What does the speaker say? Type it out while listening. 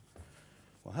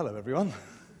Well, hello, everyone.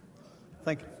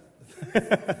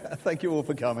 Thank you all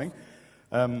for coming.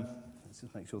 Let's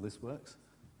just make sure this works.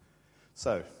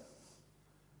 So,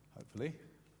 hopefully,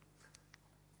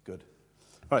 good.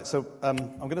 All right, so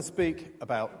I'm going to speak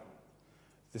about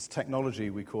this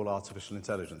technology we call artificial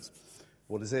intelligence.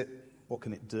 What is it? What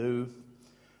can it do?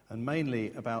 And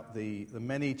mainly about the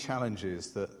many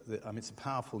challenges it's a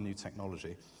powerful new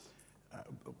technology.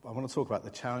 I want to talk about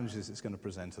the challenges it's going to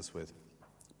present us with.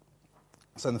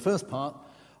 So in the first part,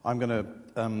 I'm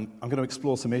going to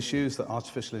explore some issues that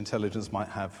artificial intelligence might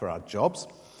have for our jobs,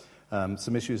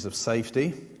 some issues of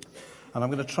safety, and I'm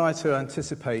going to try to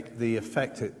anticipate the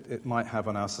effect it might have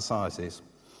on our societies.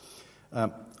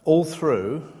 All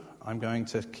through, I'm going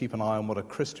to keep an eye on what a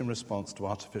Christian response to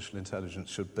artificial intelligence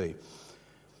should be.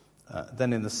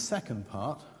 Then in the second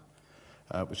part,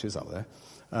 which is up there,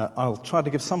 I'll try to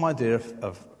give some idea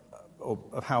of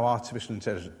how artificial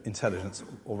intelligence,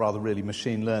 or rather really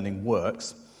machine learning,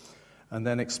 works, and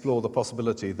then explore the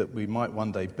possibility that we might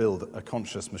one day build a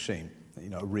conscious machine,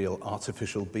 a real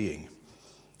artificial being.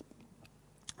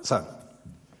 So,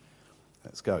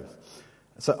 let's go.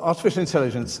 So artificial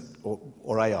intelligence,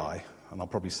 or AI, and I'll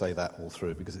probably say that all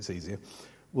through because it's easier,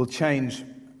 will change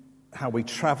how we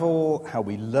travel, how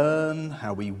we learn,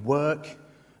 how we work,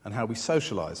 and how we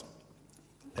socialize.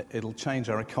 It'll change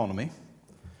our economy.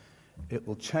 It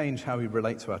will change how we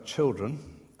relate to our children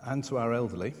and to our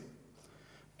elderly,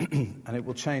 and it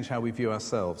will change how we view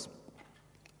ourselves.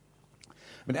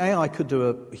 AI could do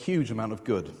a huge amount of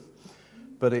good,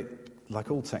 but like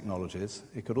all technologies,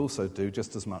 it could also do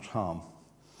just as much harm.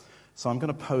 So I'm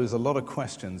going to pose a lot of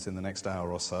questions in the next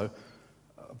hour or so,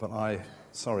 but I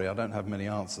don't have many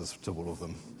answers to all of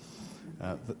them.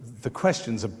 The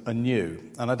questions are new,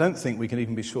 and I don't think we can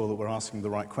even be sure that we're asking the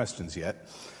right questions yet.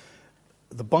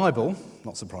 The Bible,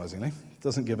 not surprisingly,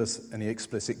 doesn't give us any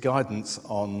explicit guidance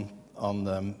on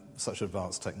such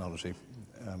advanced technology.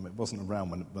 It wasn't around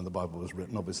when the Bible was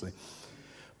written, obviously.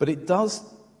 But it does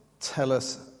tell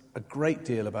us a great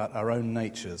deal about our own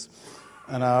natures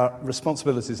and our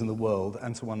responsibilities in the world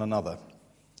and to one another.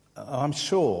 I'm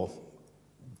sure,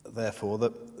 therefore,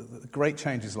 that great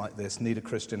changes like this need a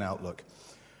Christian outlook.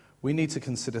 We need to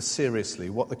consider seriously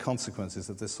what the consequences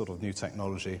of this sort of new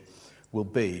technology will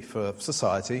be for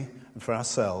society and for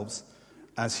ourselves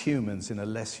as humans in a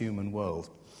less human world,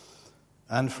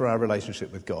 and for our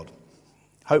relationship with God.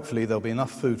 Hopefully there'll be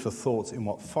enough food for thought in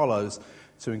what follows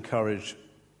to encourage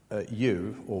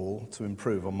you all to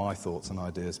improve on my thoughts and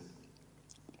ideas.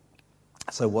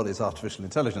 So what is artificial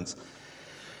intelligence?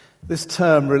 This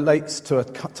term relates to a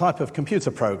type of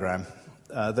computer program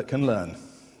that can learn.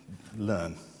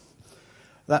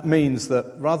 That means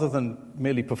that rather than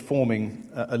merely performing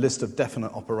a list of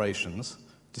definite operations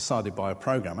decided by a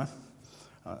programmer,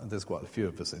 there's quite a few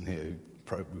of us in here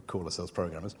who call ourselves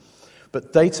programmers,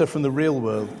 but data from the real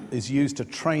world is used to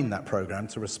train that program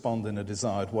to respond in a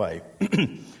desired way.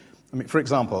 For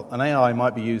example, an AI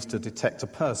might be used to detect a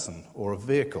person or a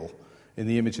vehicle in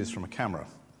the images from a camera,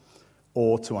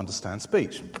 or to understand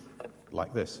speech,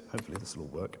 like this. Hopefully this will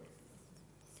all work.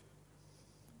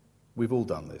 We've all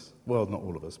done this. Well, not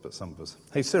all of us, but some of us.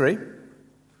 Hey, Siri.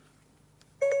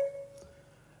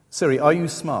 Siri, are you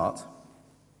smart?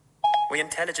 We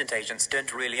intelligent agents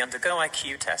don't really undergo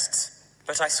IQ tests,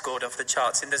 but I scored off the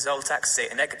charts in the Zoltak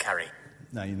sit and egg carry.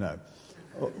 Now you know.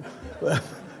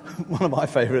 One of my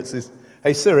favourites is,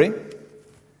 hey, Siri.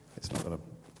 It's not going to...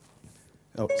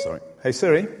 Oh, sorry. Hey,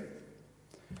 Siri.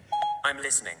 I'm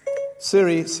listening.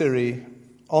 Siri,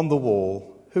 on the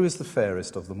wall, who is the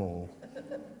fairest of them all?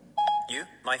 You,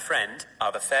 my friend,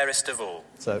 are the fairest of all.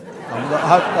 So,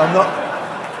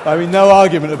 no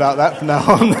argument about that from now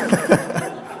on.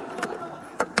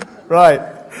 Right,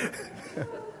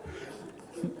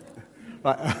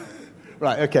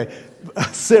 okay.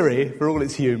 Siri, for all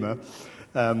its humour,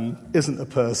 isn't a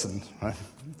person, right?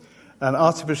 And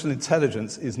artificial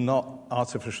intelligence is not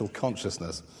artificial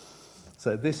consciousness.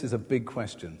 So this is a big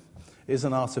question. Is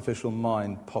an artificial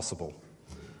mind possible?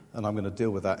 And I'm going to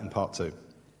deal with that in part 2.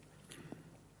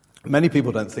 Many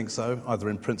people don't think so, either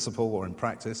in principle or in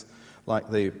practice,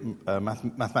 like the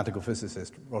mathematical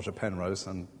physicist Roger Penrose,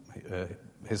 and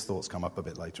his thoughts come up a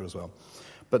bit later as well.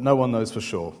 But no one knows for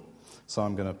sure, so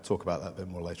I'm going to talk about that a bit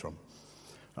more later on.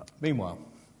 Meanwhile,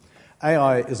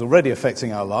 AI is already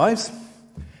affecting our lives.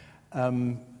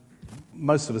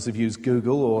 Most of us have used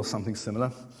Google or something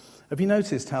similar. Have you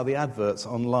noticed how the adverts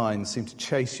online seem to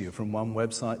chase you from one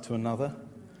website to another?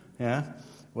 Yeah?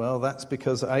 Well, that's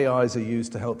because AIs are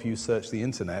used to help you search the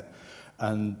internet,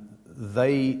 and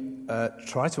they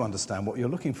try to understand what you're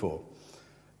looking for.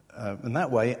 And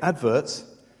that way, adverts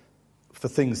for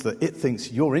things that it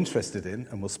thinks you're interested in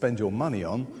and will spend your money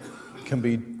on can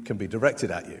be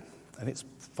directed at you. And it's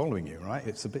following you, right?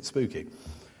 It's a bit spooky.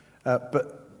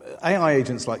 But AI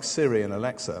agents like Siri and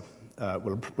Alexa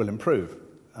will improve,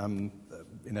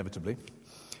 inevitably.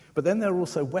 But then there are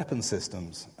also weapon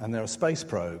systems, and there are space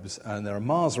probes, and there are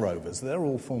Mars rovers. They're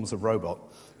all forms of robot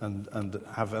and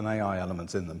have an AI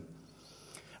element in them.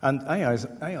 And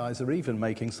AIs are even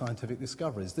making scientific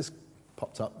discoveries. This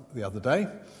popped up the other day.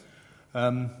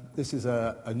 This is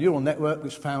a neural network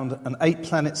which found an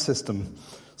 8-planet system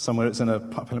somewhere. It's in a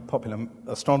popular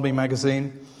astronomy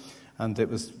magazine. And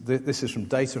this is from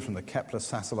data from the Kepler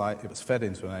satellite. It was fed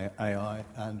into an AI,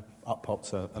 and up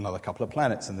pops another couple of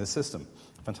planets in this system.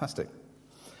 Fantastic.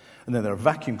 And then there are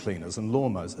vacuum cleaners and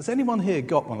lawnmowers. Has anyone here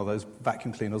got one of those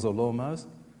vacuum cleaners or lawnmowers?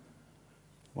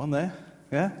 One there?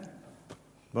 Yeah?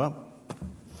 Well,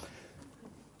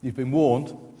 you've been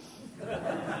warned.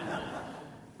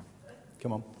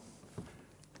 Come on.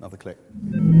 Another click.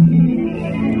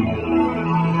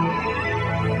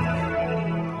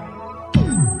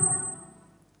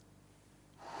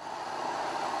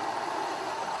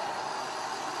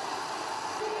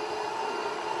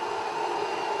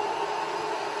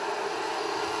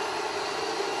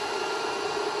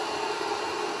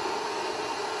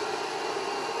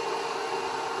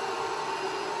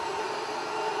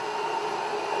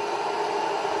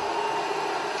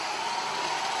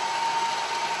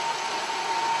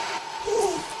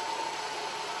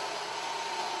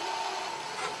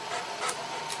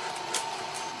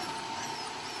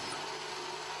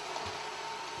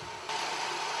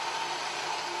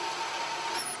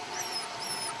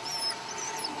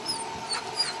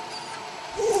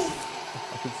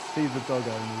 I can see the dog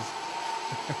owners.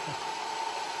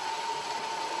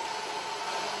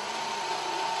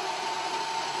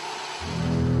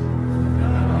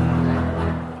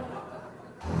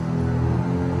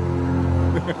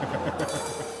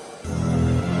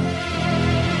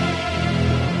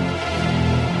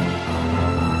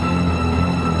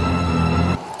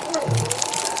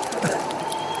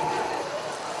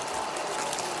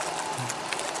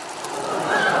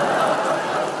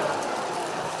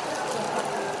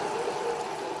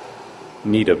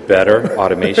 Need a better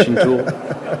automation tool?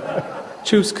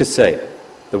 Choose Kaseya,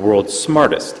 the world's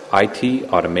smartest IT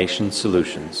automation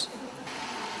solutions.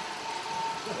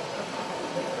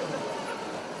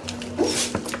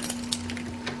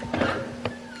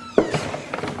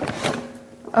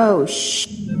 Oh,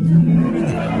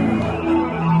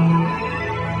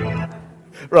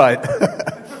 Right.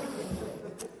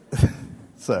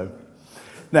 So,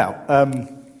 now,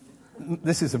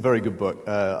 this is a very good book,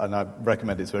 and I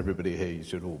recommend it to everybody here. You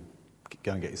should all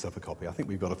go and get yourself a copy. I think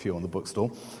we've got a few on the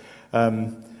bookstall.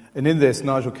 And in this,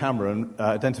 Nigel Cameron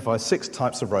identifies 6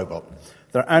 types of robot.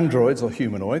 There are androids or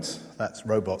humanoids. That's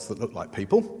robots that look like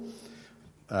people.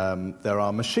 There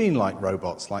are machine-like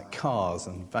robots like cars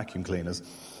and vacuum cleaners,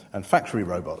 and factory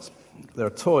robots. There are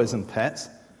toys and pets,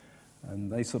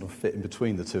 and they sort of fit in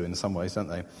between the two in some ways, don't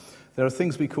they? There are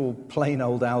things we call plain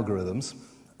old algorithms.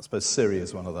 I suppose Siri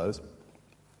is one of those.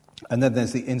 And then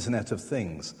there's the Internet of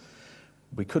Things.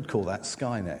 We could call that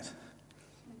Skynet.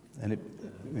 And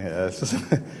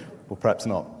well, perhaps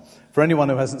not. For anyone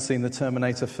who hasn't seen the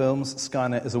Terminator films,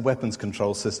 Skynet is a weapons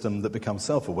control system that becomes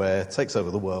self-aware, takes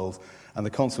over the world, and the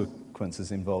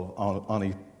consequences involve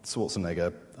Arnie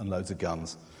Schwarzenegger and loads of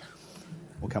guns.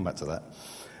 We'll come back to that.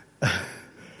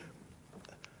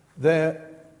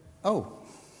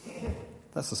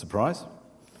 That's a surprise.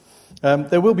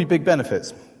 There will be big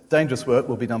benefits. Dangerous work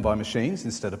will be done by machines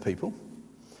instead of people.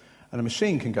 And a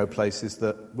machine can go places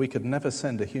that we could never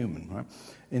send a human, right?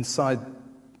 Inside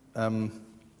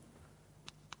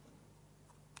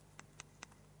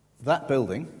that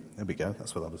building, there we go,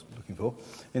 that's what I was looking for.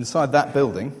 Inside that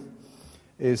building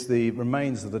is the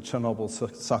remains of the Chernobyl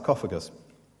sarcophagus,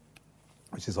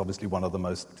 which is obviously one of the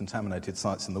most contaminated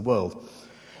sites in the world,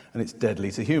 and it's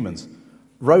deadly to humans.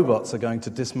 Robots are going to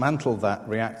dismantle that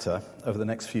reactor over the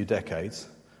next few decades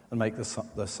and make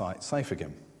the site safe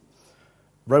again.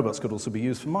 Robots could also be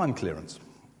used for mine clearance,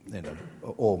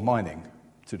 or mining,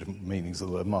 2 different meanings of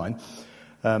the word mine.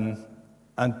 And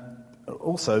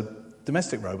also,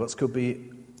 domestic robots could be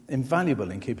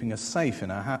invaluable in keeping us safe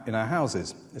in our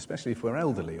houses, especially if we're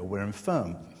elderly or we're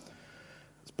infirm.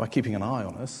 By keeping an eye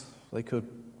on us, they could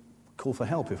call for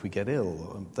help if we get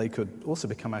ill. They could also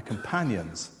become our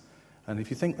companions. And if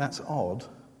you think that's odd,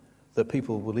 that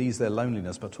people will ease their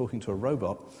loneliness by talking to a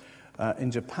robot,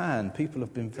 in Japan, people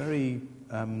have been very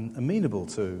amenable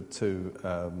to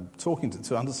talking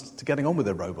to getting on with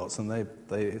their robots, and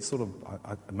it's sort of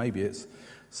maybe it's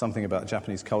something about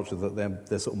Japanese culture that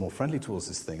they're sort of more friendly towards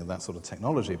this thing and that sort of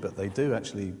technology, but they do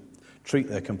actually treat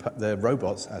their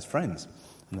robots as friends,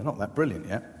 and they're not that brilliant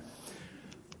yet.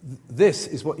 This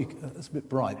is what it's a bit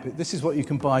bright, but this is what you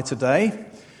can buy today.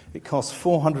 It costs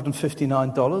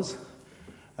 $459.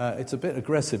 It's a bit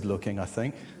aggressive looking, I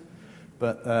think,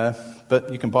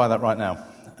 but you can buy that right now.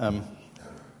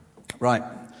 Right,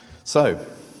 so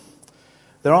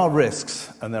there are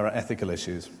risks and there are ethical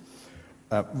issues.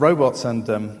 Robots and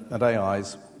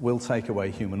AIs will take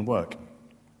away human work,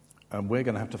 and we're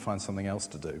going to have to find something else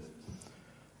to do.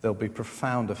 There'll be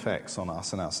profound effects on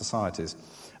us and our societies.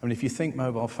 I mean, if you think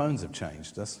mobile phones have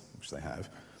changed us, which they have,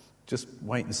 just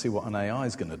wait and see what an AI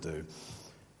is going to do.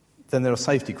 Then there are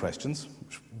safety questions,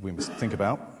 which we must think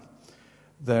about.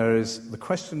 There is the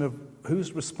question of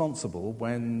who's responsible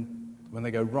when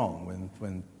they go wrong,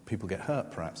 when people get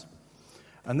hurt, perhaps.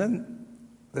 And then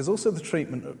there's also the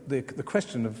treatment, the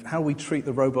question of how we treat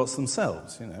the robots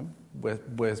themselves. You know,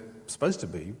 we're supposed to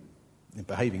be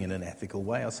behaving in an ethical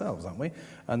way ourselves, aren't we?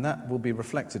 And that will be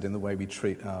reflected in the way we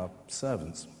treat our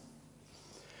servants.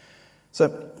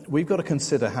 So we've got to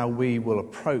consider how we will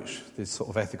approach these sort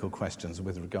of ethical questions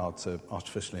with regard to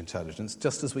artificial intelligence,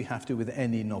 just as we have to with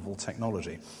any novel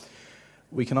technology.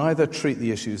 We can either treat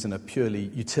the issues in a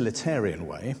purely utilitarian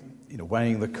way,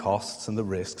 weighing the costs and the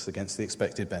risks against the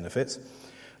expected benefits.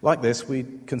 Like this, we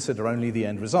consider only the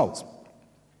end results.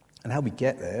 And how we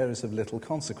get there is of little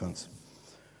consequence.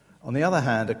 On the other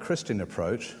hand, a Christian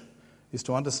approach is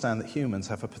to understand that humans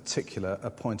have a particular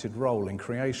appointed role in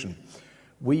creation.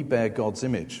 We bear God's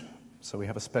image, so we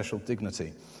have a special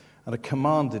dignity, and are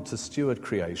commanded to steward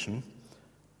creation,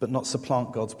 but not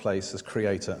supplant God's place as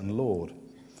creator and Lord.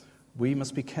 We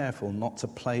must be careful not to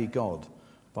play God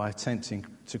by attempting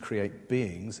to create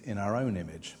beings in our own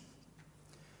image.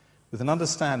 With an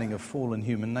understanding of fallen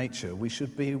human nature, we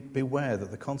should be aware that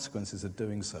the consequences of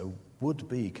doing so would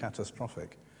be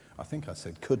catastrophic. I think I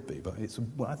said could be, but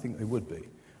I think they would be.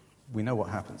 We know what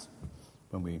happens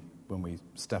when we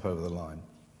step over the line.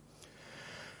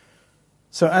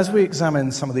 So as we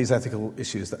examine some of these ethical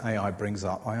issues that AI brings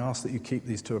up, I ask that you keep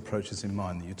these two approaches in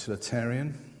mind, the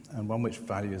utilitarian and one which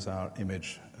values our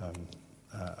image,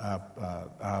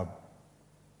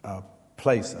 our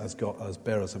place as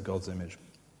bearers of God's image.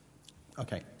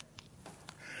 Okay.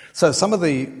 So some of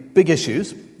the big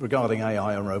issues regarding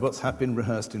AI and robots have been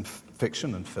rehearsed in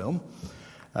fiction and film.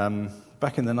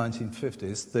 Back in the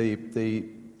 1950s, the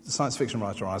science fiction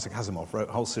writer Isaac Asimov wrote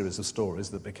a whole series of stories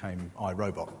that became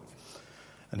iRobot.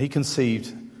 And he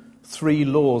conceived 3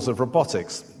 laws of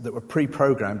robotics that were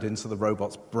pre-programmed into the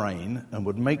robot's brain and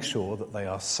would make sure that they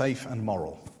are safe and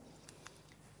moral.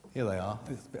 Here they are.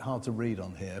 It's a bit hard to read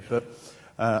on here, but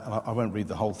I won't read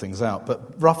the whole things out.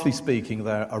 But roughly speaking,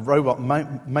 a robot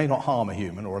may not harm a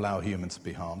human or allow a human to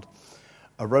be harmed.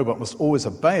 A robot must always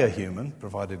obey a human,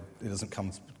 provided it doesn't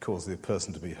cause the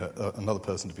person to be hurt, another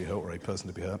person to be hurt, or a person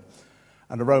to be hurt.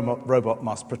 And a robot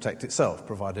must protect itself,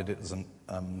 provided it doesn't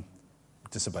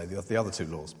disobey the other 2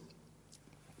 laws.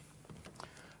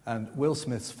 And Will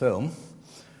Smith's film,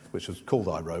 which was called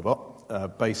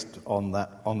iRobot, based on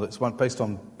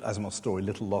Asimov's story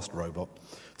Little Lost Robot,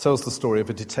 tells the story of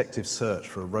a detective search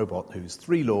for a robot whose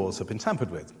 3 laws have been tampered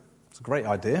with. It's a great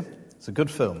idea. It's a good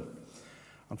film.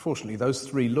 Unfortunately, those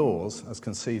 3 laws, as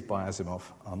conceived by Asimov,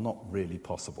 are not really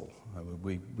possible.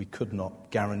 We could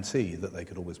not guarantee that they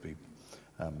could always be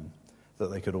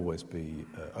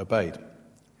obeyed.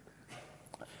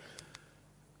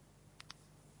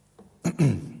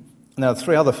 Now,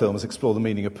 3 other films explore the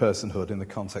meaning of personhood in the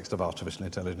context of artificial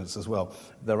intelligence as well.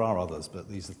 There are others, but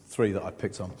these are 3 that I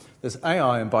picked on. There's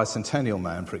AI and Bicentennial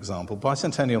Man, for example.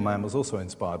 Bicentennial Man was also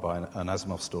inspired by an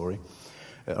Asimov story.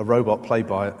 A robot played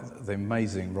by the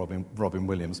amazing Robin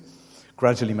Williams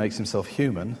gradually makes himself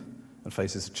human and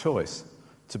faces a choice.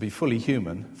 To be fully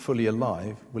human, fully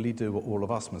alive, will he do what all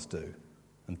of us must do?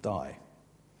 And die.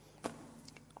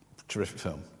 Terrific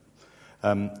film.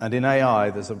 And in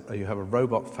AI, you have a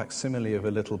robot facsimile of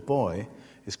a little boy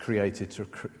is created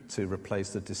to replace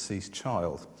the deceased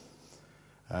child.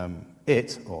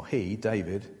 It, or he,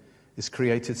 David, is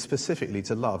created specifically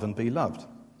to love and be loved.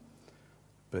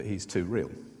 But he's too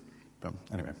real.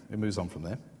 Anyway, it moves on from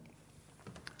there.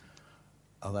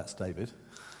 Oh, that's David.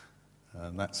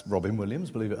 And that's Robin Williams,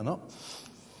 believe it or not.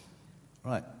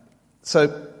 Right.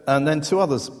 So, and then 2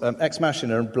 others, Ex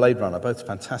Machina and Blade Runner, both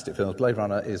fantastic films. Blade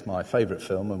Runner is my favourite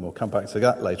film, and we'll come back to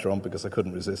that later on because I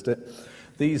couldn't resist it.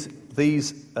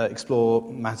 These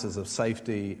explore matters of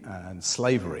safety and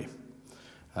slavery.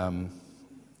 Again,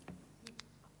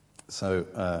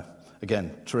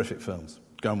 terrific films.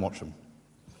 Go and watch them.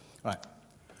 Right.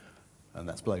 And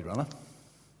that's Blade Runner.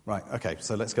 Right, okay,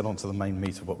 so let's get on to the main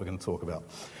meat of what we're going to talk about.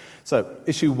 So,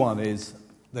 issue one is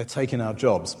they're taking our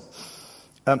jobs.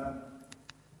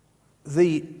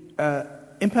 The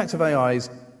impact of AI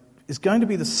is going to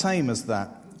be the same as that,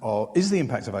 or is the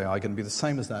impact of AI going to be the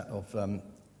same as that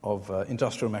of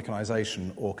industrial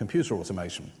mechanization or computer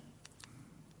automation?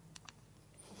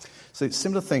 So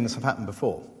similar things have happened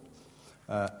before.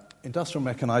 Industrial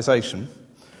mechanization,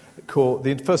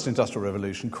 the first industrial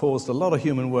revolution, caused a lot of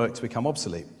human work to become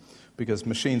obsolete because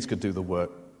machines could do the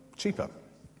work cheaper.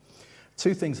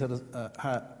 Two things happened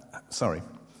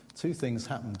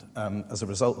as a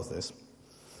result of this.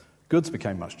 Goods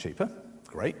became much cheaper,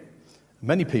 great.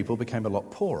 Many people became a lot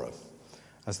poorer,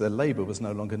 as their labour was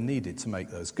no longer needed to make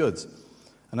those goods.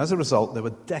 And as a result, there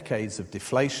were decades of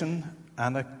deflation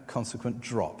and a consequent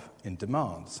drop in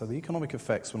demand. So the economic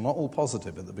effects were not all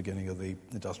positive at the beginning of the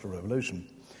Industrial Revolution.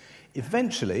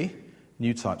 Eventually,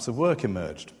 new types of work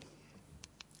emerged.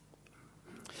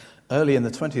 Early in the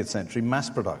 20th century, mass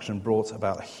production brought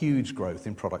about a huge growth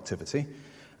in productivity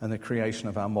and the creation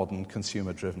of our modern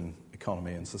consumer-driven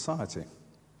economy and society.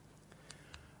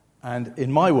 And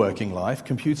in my working life,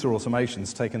 computer automation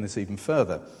has taken this even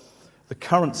further. The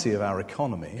currency of our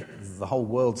economy, the whole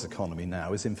world's economy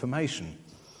now, is information.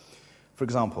 For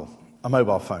example, a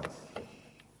mobile phone.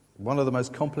 One of the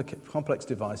most complex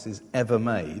devices ever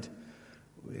made.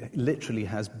 It literally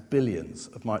has billions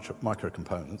of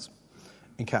microcomponents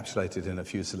encapsulated in a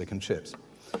few silicon chips.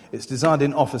 It's designed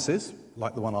in offices,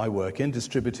 like the one I work in,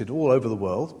 distributed all over the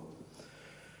world.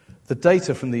 The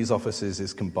data from these offices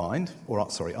are combined,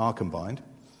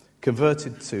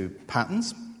 converted to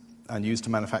patterns, and used to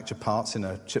manufacture parts in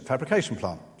a chip fabrication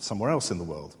plant somewhere else in the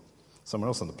world, somewhere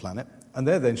else on the planet. And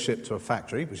they're then shipped to a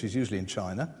factory, which is usually in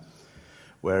China,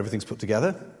 where everything's put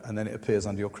together, and then it appears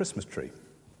under your Christmas tree.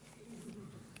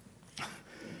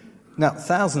 Now,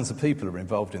 thousands of people are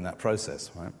involved in that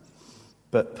process, right?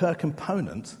 But per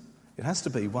component, it has to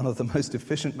be one of the most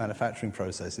efficient manufacturing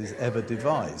processes ever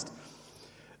devised,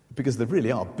 because there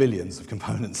really are billions of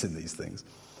components in these things.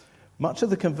 Much of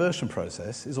the conversion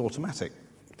process is automatic.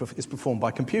 It's performed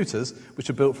by computers, which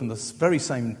are built from the very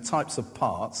same types of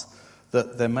parts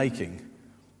that they're making,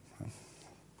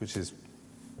 which is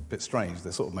a bit strange.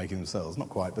 They're sort of making themselves, not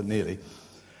quite, but nearly.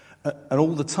 And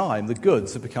all the time, the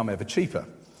goods have become ever cheaper.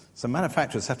 So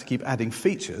manufacturers have to keep adding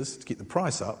features to keep the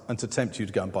price up and to tempt you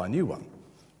to go and buy a new one.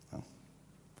 Well,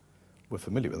 we're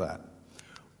familiar with that.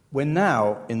 We're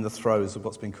now in the throes of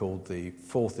what's been called the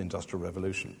Fourth Industrial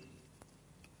Revolution.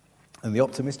 And the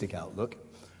optimistic outlook,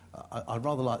 I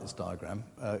rather like this diagram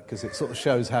because it sort of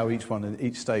shows how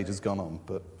each stage has gone on,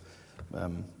 but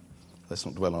let's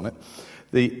not dwell on it.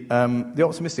 The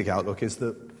optimistic outlook is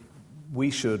that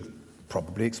we should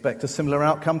probably expect a similar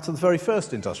outcome to the very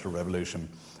first Industrial Revolution.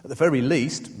 At the very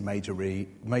least,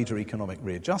 major economic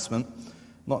readjustment,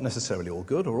 not necessarily all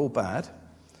good or all bad,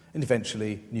 and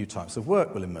eventually new types of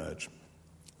work will emerge.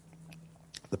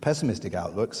 The pessimistic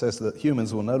outlook says that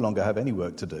humans will no longer have any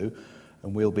work to do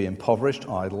and we'll be impoverished,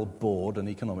 idle, bored, and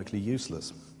economically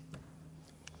useless.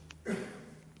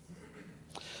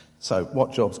 So,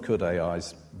 what jobs could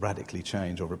AIs radically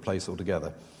change or replace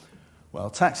altogether?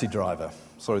 Well, taxi driver.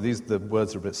 Sorry, the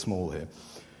words are a bit small here.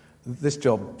 This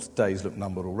job's days look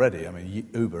numbered already. I mean,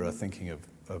 Uber are thinking of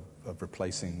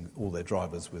replacing all their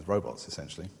drivers with robots,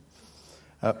 essentially.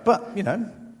 But,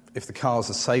 if the cars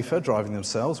are safer driving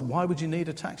themselves, why would you need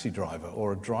a taxi driver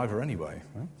or a driver anyway?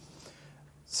 Right?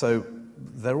 So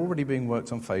they're already being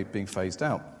worked on being phased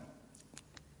out.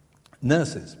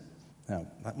 Nurses. Now,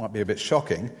 that might be a bit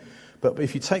shocking, but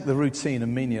if you take the routine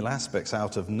and menial aspects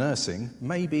out of nursing,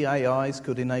 maybe AIs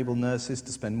could enable nurses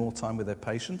to spend more time with their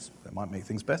patients. That might make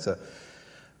things better.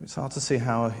 It's hard to see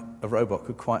how a robot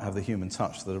could quite have the human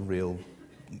touch that a real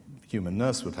human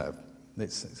nurse would have.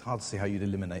 It's hard to see how you'd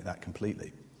eliminate that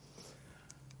completely.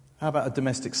 How about a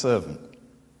domestic servant?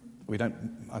 I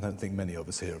don't think many of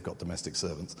us here have got domestic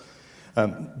servants.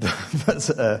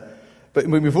 But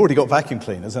we've already got vacuum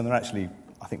cleaners, and they're actually,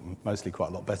 I think, mostly quite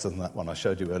a lot better than that one I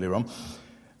showed you earlier on.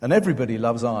 And everybody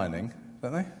loves ironing,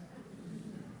 don't they?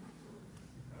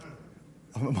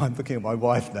 I'm looking at my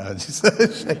wife now, and she's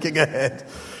shaking her head.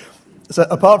 So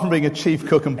apart from being a chief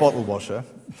cook and bottle washer,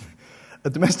 a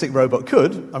domestic robot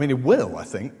could, it will, I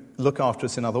think, look after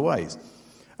us in other ways.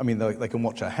 They can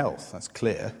watch our health, that's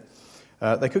clear.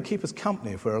 They could keep us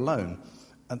company if we're alone.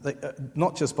 And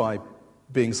not just by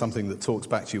being something that talks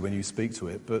back to you when you speak to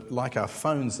it, but like our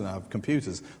phones and our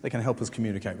computers, they can help us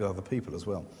communicate with other people as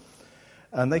well.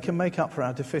 And they can make up for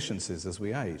our deficiencies as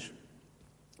we age.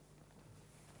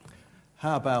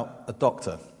 How about a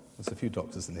doctor? There's a few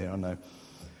doctors in here, I know.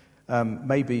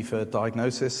 Maybe for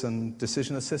diagnosis and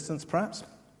decision assistance, perhaps,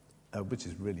 which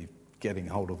is really getting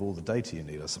hold of all the data you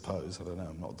need, I suppose. I don't know,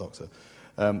 I'm not a doctor.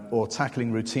 Or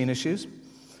tackling routine issues.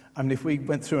 I mean, if we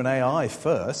went through an AI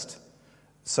first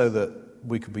so that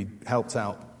we could be helped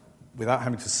out without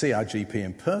having to see our GP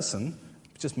in person,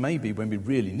 just maybe when we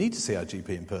really need to see our GP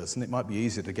in person, it might be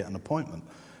easier to get an appointment.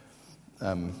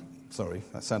 Sorry,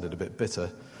 that sounded a bit bitter.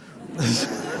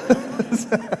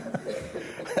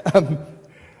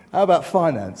 How about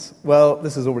finance? Well,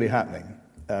 this is already happening.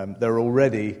 There are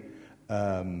already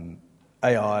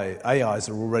AIs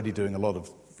are already doing a lot of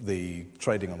the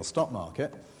trading on the stock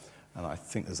market, and I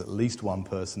think there's at least one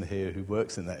person here who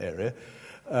works in that area.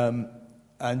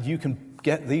 And you can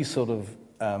get these sort of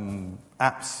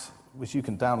apps which you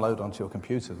can download onto your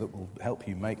computer that will help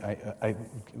you make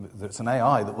it's an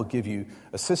AI that will give you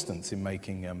assistance in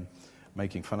making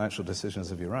financial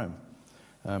decisions of your own.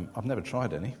 I've never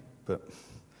tried any, but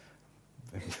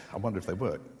I wonder if they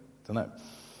work. Don't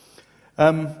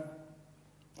know.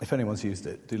 If anyone's used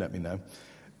it, do let me know.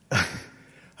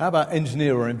 How about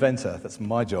engineer or inventor? That's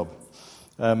my job.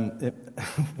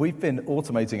 We've been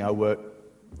automating our work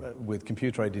with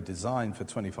computer-aided design for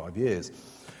 25 years.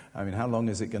 I mean, how long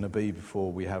is it going to be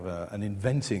before we have an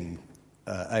inventing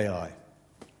AI?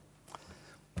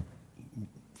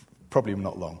 Probably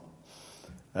not long.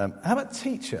 How about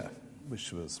teacher?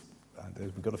 Which was,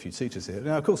 we've got a few teachers here.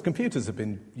 Now, of course, computers have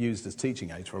been used as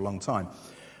teaching aids for a long time.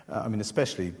 I mean,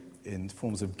 especially in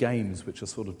forms of games which are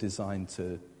sort of designed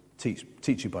to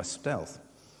teach you by stealth.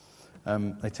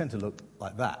 They tend to look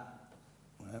like that.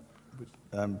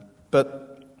 In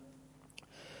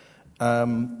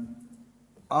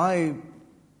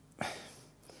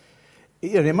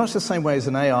much the same way as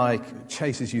an AI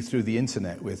chases you through the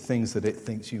internet with things that it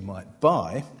thinks you might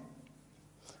buy,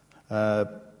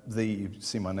 you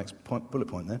see my next bullet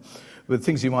point there, with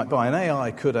things you might buy, an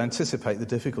AI could anticipate the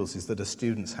difficulties that a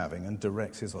student's having and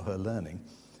direct his or her learning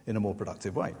in a more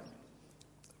productive way.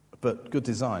 But good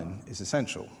design is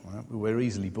essential. Right? We're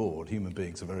easily bored. Human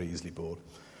beings are very easily bored.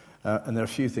 And there are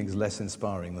few things less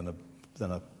inspiring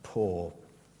than a poor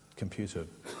computer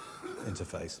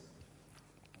interface.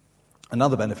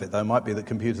 Another benefit, though, might be that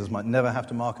computers might never have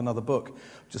to mark another book.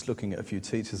 Just looking at a few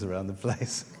teachers around the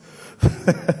place.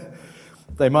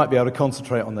 They might be able to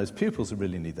concentrate on those pupils who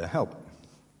really need their help.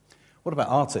 What about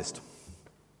artist?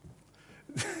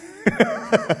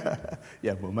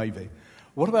 Yeah, well, maybe.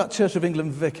 What about Church of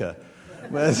England vicar?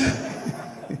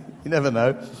 You never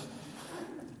know.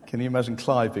 Can you imagine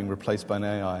Clive being replaced by an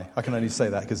AI? I can only say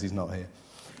that because he's not here.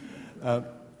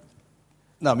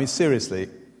 No, I mean, seriously.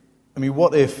 I mean,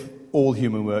 what if all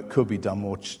human work could be done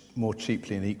more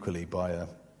cheaply and equally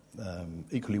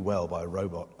well by a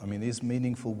robot? I mean, is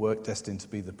meaningful work destined to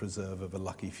be the preserve of a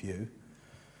lucky few?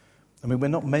 I mean, we're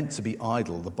not meant to be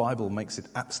idle. The Bible makes it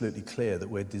absolutely clear that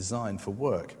we're designed for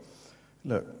work.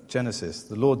 Look, Genesis,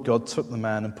 the Lord God took the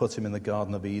man and put him in the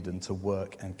Garden of Eden to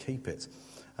work and keep it.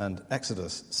 And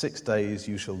Exodus, 6 days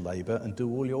you shall labor and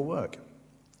do all your work.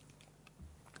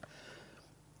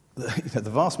 The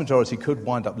vast majority could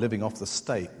wind up living off the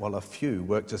state, while a few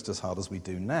work just as hard as we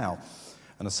do now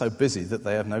and are so busy that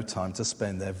they have no time to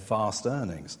spend their vast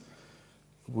earnings.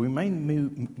 We may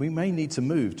need to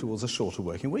move towards a shorter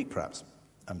working week, perhaps,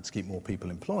 to keep more people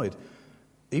employed.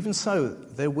 Even so,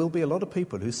 there will be a lot of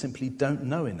people who simply don't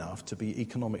know enough to be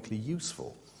economically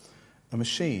useful. A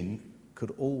machine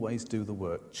could always do the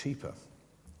work cheaper,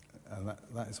 and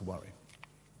that is a worry.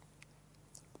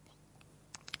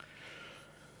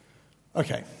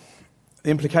 Okay,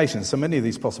 the implications. So many of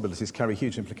these possibilities carry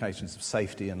huge implications of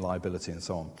safety and liability and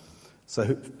so on. So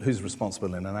who's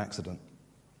responsible in an accident?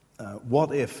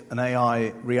 What if an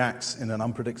AI reacts in an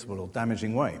unpredictable or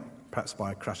damaging way, perhaps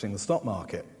by crashing the stock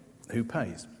market? Who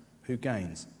pays? Who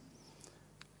gains?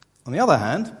 On the other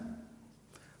hand,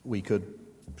 we could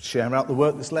share out the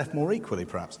work that's left more equally,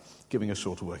 perhaps, giving us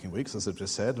shorter working weeks, as I've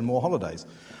just said, and more holidays.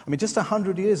 I mean, just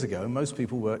 100 years ago, most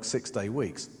people worked 6-day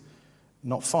weeks,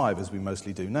 not 5 as we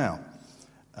mostly do now.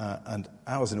 And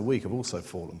hours in a week have also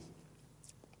fallen.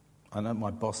 I know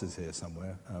my boss is here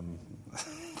somewhere.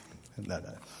 No.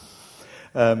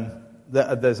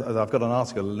 I've got an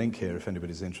article, a link here, if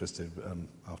anybody's interested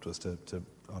afterwards,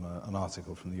 on an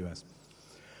article from the US.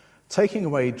 Taking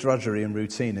away drudgery and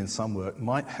routine in some work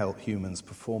might help humans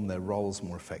perform their roles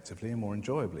more effectively and more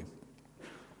enjoyably.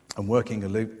 And working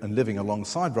and living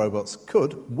alongside robots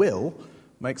will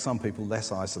make some people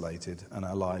less isolated and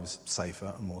our lives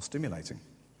safer and more stimulating.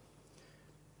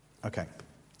 Okay,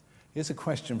 here's a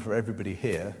question for everybody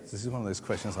here. This is one of those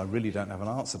questions I really don't have an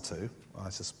answer to. I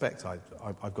suspect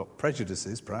I've got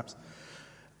prejudices, perhaps.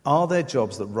 Are there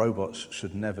jobs that robots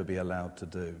should never be allowed to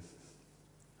do?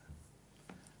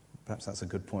 Perhaps that's a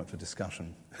good point for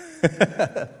discussion.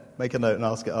 Make a note and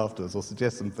ask it afterwards, or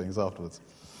suggest some things afterwards.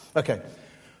 Okay,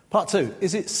 part 2.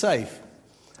 Is it safe?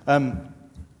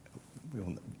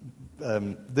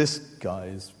 This guy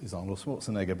is Arnold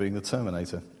Schwarzenegger being the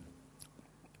Terminator.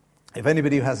 If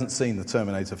anybody who hasn't seen the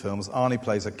Terminator films, Arnie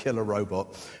plays a killer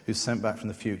robot who's sent back from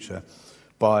the future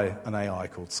by an AI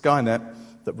called Skynet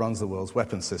that runs the world's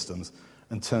weapon systems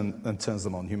and turns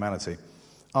them on humanity.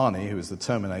 Arnie, who is the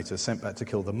Terminator, sent back to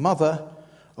kill the mother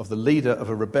of the leader of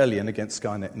a rebellion against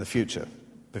Skynet in the future,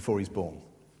 before he's born.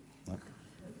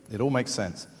 It all makes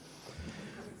sense.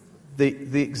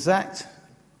 The exact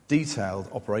detailed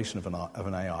operation of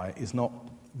an AI is not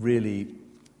really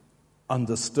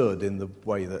understood in the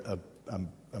way that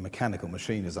a mechanical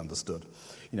machine is understood,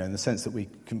 in the sense that we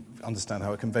can understand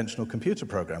how a conventional computer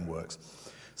program works.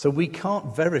 So we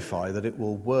can't verify that it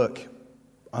will work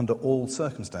under all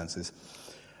circumstances.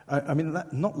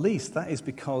 Not least, that is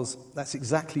because that's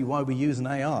exactly why we use an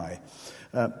AI,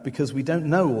 because we don't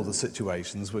know all the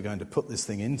situations we're going to put this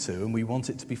thing into, and we want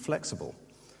it to be flexible.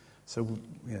 So,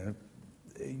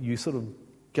 you sort of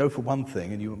go for one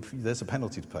thing, and there's a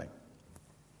penalty to pay.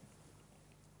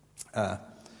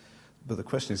 But the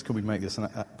question is, could we make this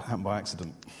happen by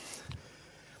accident?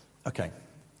 Okay,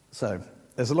 so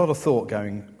there's a lot of thought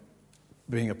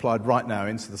being applied right now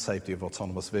into the safety of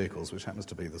autonomous vehicles, which happens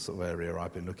to be the sort of area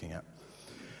I've been looking at.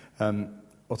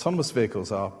 Autonomous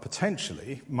vehicles are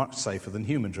potentially much safer than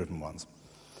human-driven ones.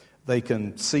 They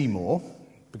can see more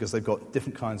because they've got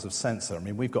different kinds of sensor.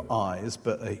 We've got eyes,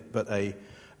 but an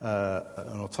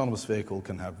autonomous vehicle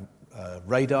can have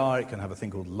radar. It can have a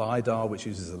thing called LiDAR, which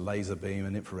uses a laser beam,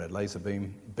 an infrared laser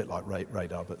beam, a bit like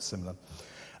radar, but similar.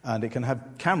 And it can have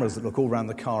cameras that look all around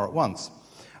the car at once.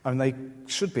 They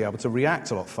should be able to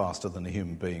react a lot faster than a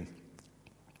human being.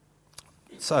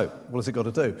 So, what has it got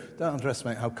to do? Don't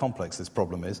underestimate how complex this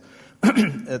problem is.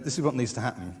 This is what needs to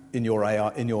happen in your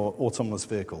AI, in your autonomous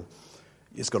vehicle.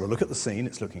 It's got to look at the scene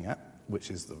it's looking at,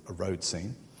 which is a road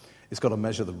scene. It's got to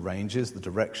measure the ranges, the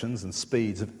directions, and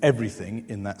speeds of everything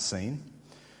in that scene.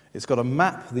 It's got to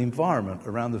map the environment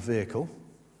around the vehicle.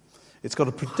 It's got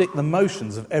to predict the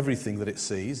motions of everything that it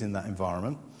sees in that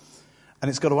environment. And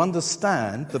it's got to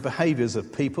understand the behaviors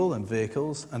of people and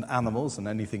vehicles and animals and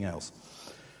anything else.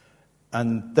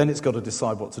 And then it's got to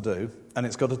decide what to do. And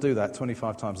it's got to do that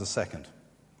 25 times a second.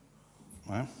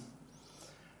 Right?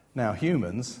 Now,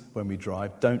 humans, when we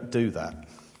drive, don't do that.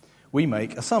 We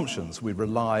make assumptions. We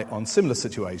rely on similar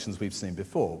situations we've seen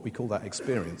before. We call that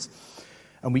experience.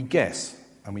 And we guess,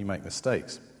 and we make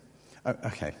mistakes.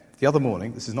 Okay, the other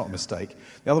morning, this is not a mistake,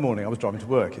 the other morning I was driving to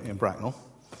work in Bracknell,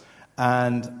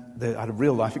 and I had a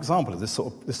real-life example of this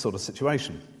sort of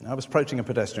situation. I was approaching a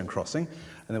pedestrian crossing,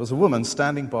 and there was a woman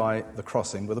standing by the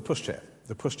crossing with a pushchair.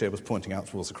 The pushchair was pointing out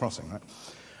towards the crossing, right?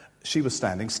 She was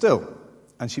standing still,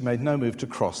 and she made no move to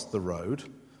cross the road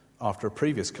after a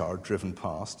previous car had driven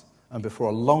past, and before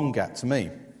a long gap to me.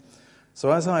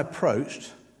 So as I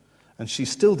approached, and she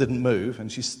still didn't move, and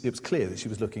it was clear that she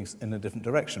was looking in a different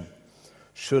direction.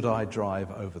 Should I drive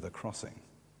over the crossing?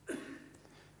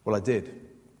 Well, I did,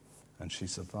 and she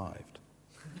survived.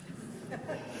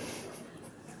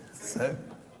 So,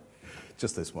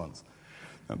 just this once.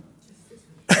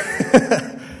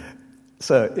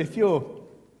 So, if your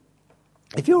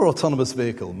autonomous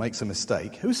vehicle makes a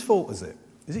mistake, whose fault is it?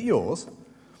 Is it yours?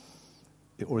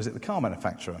 Or is it the car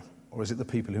manufacturer? Or is it the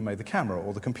people who made the camera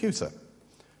or the computer?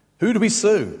 Who do we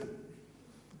sue?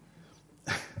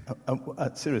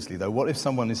 Seriously, though, what if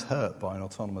someone is hurt by an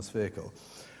autonomous vehicle?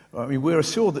 We're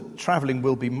assured that travelling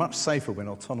will be much safer when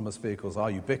autonomous vehicles are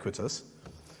ubiquitous,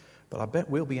 but I bet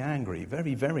we'll be angry,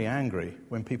 very, very angry,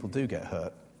 when people do get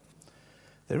hurt.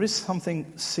 There is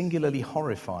something singularly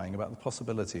horrifying about the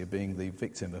possibility of being the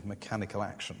victim of mechanical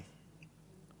action.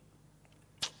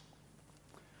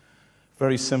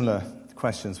 Very similar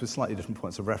questions with slightly different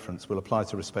points of reference will apply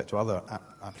to respect to other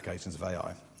applications of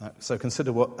AI. So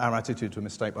consider what our attitude to a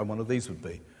mistake by one of these would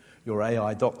be. Your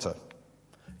AI doctor,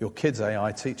 your kid's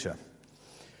AI teacher,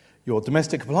 your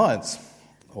domestic appliance,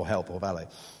 or help, or valet,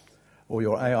 or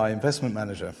your AI investment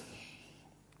manager.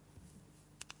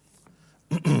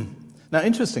 Now,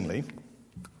 interestingly,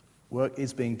 work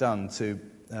is being done to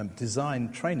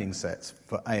design training sets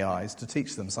for AIs to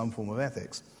teach them some form of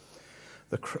ethics.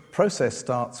 The process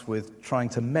starts with trying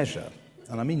to measure,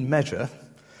 and I mean measure,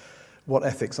 what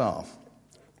ethics are.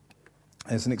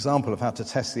 As an example of how to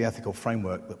test the ethical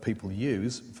framework that people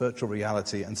use, virtual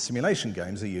reality and simulation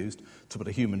games are used to put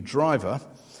a human driver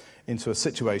into a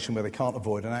situation where they can't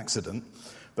avoid an accident,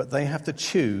 but they have to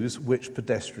choose which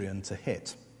pedestrian to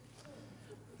hit.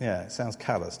 Yeah, it sounds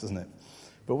callous, doesn't it?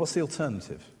 But what's the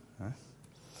alternative? Right?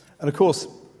 And of course,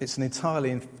 it's an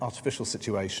entirely artificial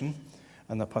situation,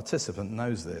 and the participant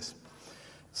knows this.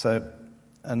 So,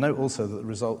 and note also that the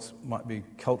results might be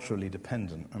culturally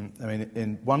dependent. I mean,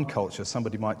 in one culture,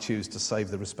 somebody might choose to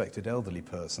save the respected elderly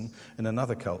person. In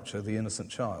another culture, the innocent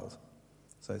child.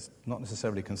 So it's not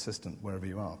necessarily consistent wherever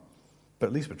you are. But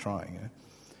at least we're trying.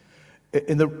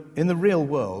 In the real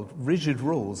world, rigid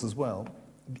rules as well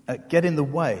get in the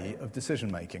way of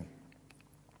decision-making.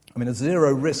 I mean, a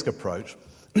zero-risk approach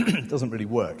doesn't really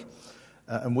work.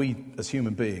 And we, as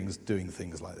human beings doing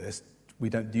things like this, we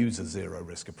don't use a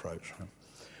zero-risk approach.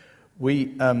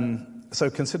 So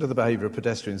consider the behaviour of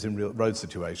pedestrians in real road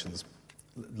situations,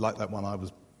 like that one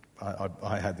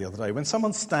I had the other day. When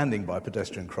someone's standing by a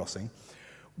pedestrian crossing,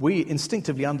 we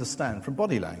instinctively understand from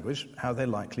body language how they're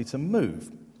likely to move.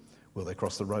 Will they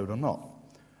cross the road or not?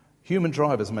 Human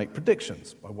drivers make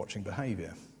predictions by watching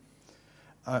behaviour.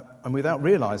 And without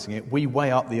realising it, we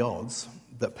weigh up the odds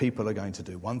that people are going to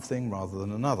do one thing rather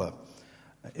than another.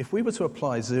 If we were to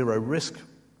apply a zero-risk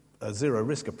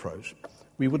approach,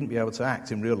 we wouldn't be able to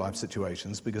act in real-life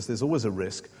situations because there's always a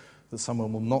risk that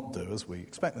someone will not do as we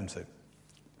expect them to.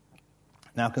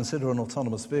 Now consider an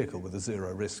autonomous vehicle with a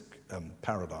zero-risk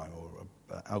paradigm or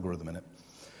algorithm in it.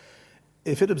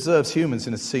 If it observes humans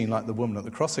in a scene like the woman at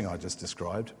the crossing I just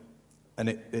described, and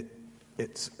it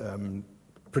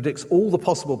predicts all the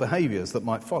possible behaviours that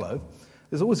might follow,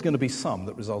 there's always going to be some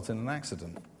that result in an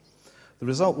accident. The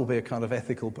result will be a kind of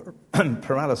ethical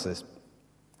paralysis,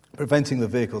 preventing the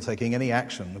vehicle taking any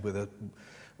action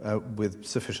with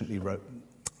sufficiently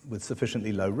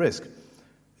low risk.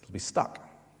 It'll be stuck.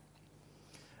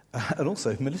 And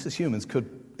also, malicious humans could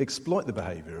exploit the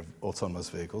behaviour of autonomous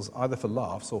vehicles, either for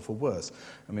laughs or for worse.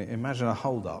 I mean, imagine a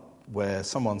hold-up where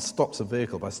someone stops a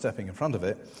vehicle by stepping in front of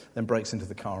it, then breaks into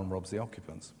the car and robs the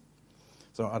occupants.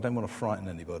 So I don't want to frighten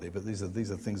anybody, but these are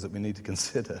things that we need to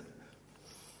consider.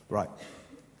 Right.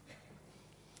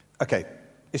 Okay,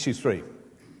 issue 3.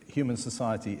 Human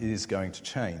society is going to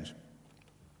change.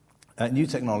 New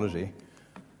technology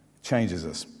changes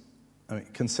us. I mean,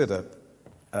 consider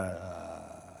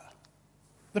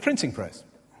the printing press.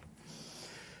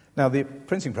 Now, the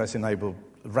printing press enabled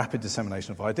rapid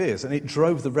dissemination of ideas, and it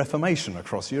drove the Reformation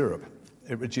across Europe.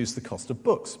 It reduced the cost of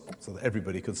books so that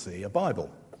everybody could see a Bible,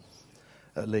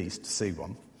 at least see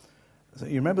one. So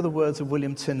you remember the words of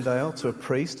William Tyndale to a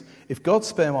priest? "If God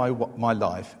spare my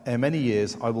life, ere many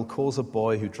years I will cause a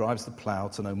boy who drives the plough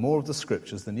to know more of the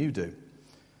Scriptures than you do."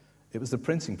 It was the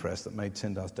printing press that made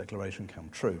Tyndale's declaration come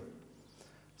true.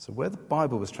 So where the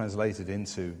Bible was translated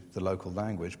into the local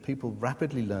language, people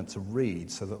rapidly learnt to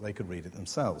read so that they could read it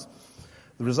themselves.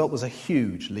 The result was a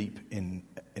huge leap in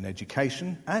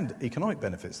education and economic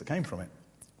benefits that came from it.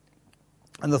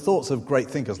 And the thoughts of great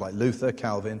thinkers like Luther,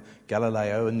 Calvin,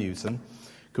 Galileo and Newton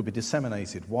could be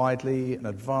disseminated widely and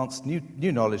advanced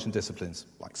new knowledge and disciplines,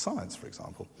 like science, for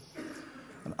example.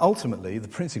 And ultimately, the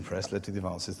printing press led to the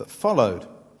advances that followed.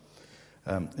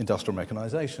 Industrial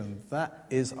mechanisation. That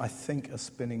is, I think, a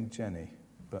spinning jenny,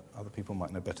 but other people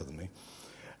might know better than me.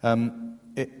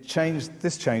 This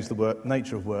changed the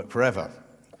nature of work forever.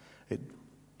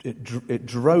 It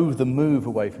drove the move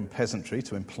away from peasantry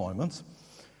to employment.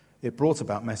 It brought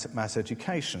about mass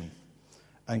education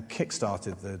and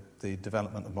kick-started the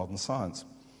development of modern science.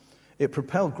 It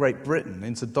propelled Great Britain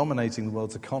into dominating the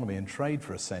world's economy and trade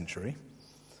for a century.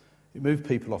 It moved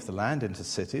people off the land into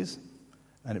cities,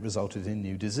 and it resulted in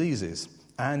new diseases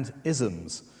and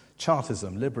isms,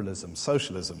 Chartism, liberalism,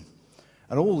 socialism.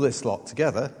 And all this lot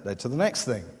together led to the next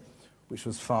thing, which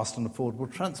was fast and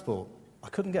affordable transport. I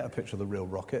couldn't get a picture of the real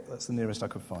rocket. That's the nearest I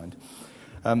could find.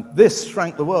 This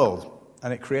shrank the world,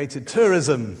 and it created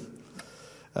tourism.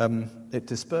 It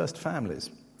dispersed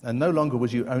families. And no longer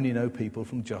would you only know people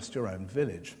from just your own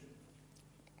village.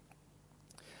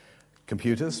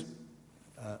 Computers.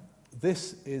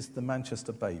 This is the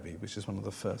Manchester Baby, which is one of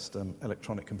the first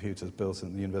electronic computers built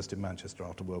in the University of Manchester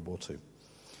after World War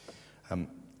II.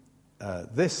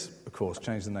 This, of course,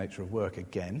 changed the nature of work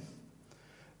again.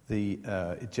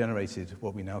 It generated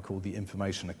what we now call the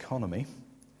information economy.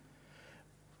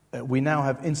 We now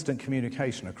have instant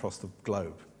communication across the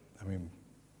globe. I mean,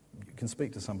 you can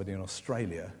speak to somebody in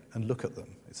Australia and look at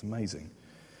them. It's amazing.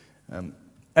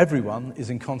 Everyone is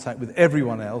in contact with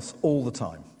everyone else all the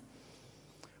time.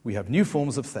 We have new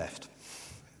forms of theft.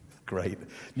 Great.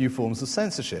 New forms of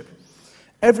censorship.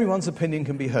 Everyone's opinion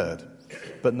can be heard,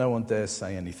 but no one dares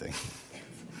say anything.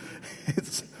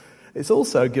 It's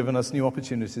also given us new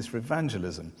opportunities for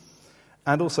evangelism,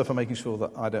 and also for making sure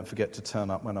that I don't forget to turn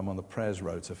up when I'm on the prayers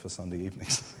rota for Sunday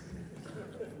evenings.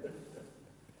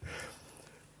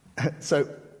 So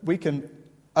we can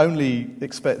only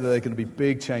expect that there are going to be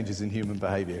big changes in human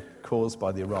behavior caused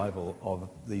by the arrival of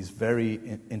these very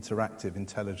interactive,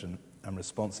 intelligent, and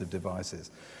responsive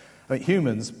devices. I mean,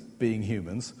 humans, being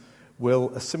humans, will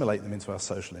assimilate them into our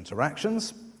social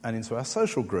interactions and into our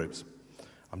social groups.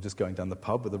 I'm just going down the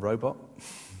pub with a robot.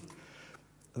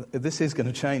 This is going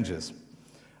to change us.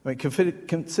 I mean,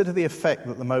 consider the effect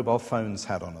that the mobile phones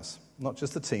had on us, not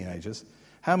just the teenagers.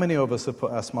 How many of us have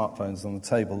put our smartphones on the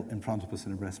table in front of us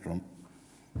in a restaurant?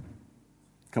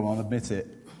 Come on, admit it.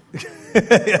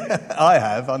 I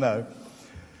have, I know.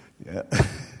 Yeah.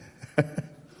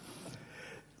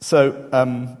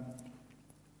 So,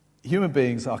 human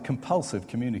beings are compulsive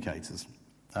communicators,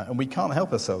 and we can't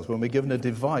help ourselves when we're given a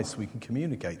device we can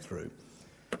communicate through.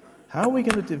 How are we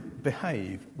going to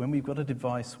behave when we've got a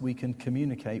device we can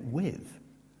communicate with?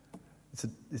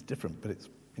 It's different, but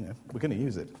we're going to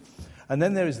use it. And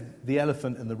then there is the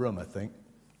elephant in the room, I think.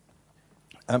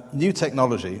 New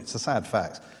technology, it's a sad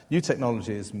fact, new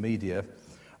technologies, media,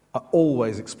 are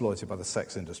always exploited by the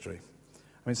sex industry.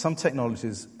 I mean, some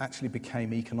technologies actually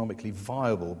became economically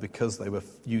viable because they were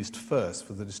used first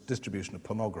for the distribution of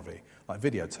pornography, like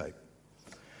videotape.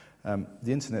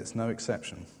 The internet's no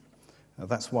exception.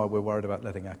 That's why we're worried about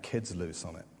letting our kids loose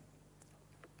on it.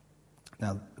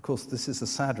 Now, of course, this is a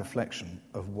sad reflection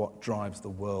of what drives the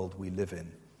world we live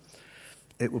in.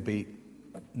 It would be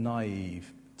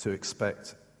naive to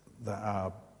expect that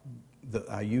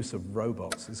our use of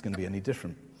robots is going to be any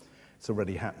different. It's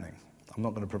already happening. I'm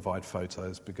not going to provide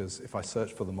photos because if I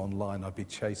search for them online, I'd be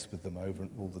chased with them over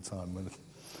all the time.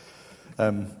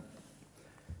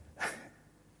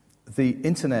 The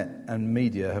internet and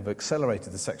media have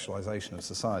accelerated the sexualization of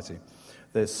society.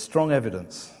 There's strong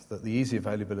evidence that the easy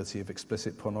availability of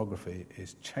explicit pornography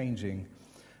is changing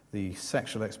the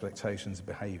sexual expectations and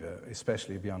behavior,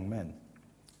 especially of young men.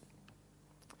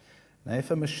 Now,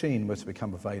 if a machine were to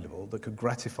become available that could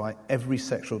gratify every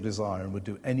sexual desire and would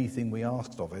do anything we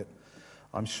asked of it,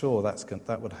 I'm sure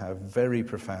that would have very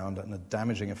profound and a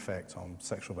damaging effect on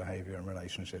sexual behavior and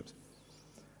relationships.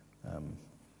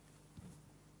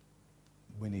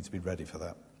 We need to be ready for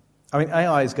that. I mean,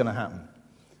 AI is going to happen.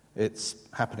 It's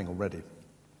happening already.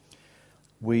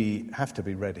 We have to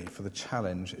be ready for the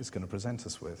challenge it's going to present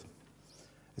us with.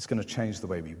 It's going to change the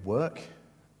way we work.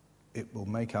 It will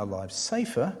make our lives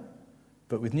safer,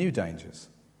 but with new dangers.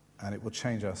 And it will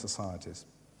change our societies.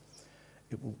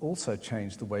 It will also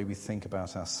change the way we think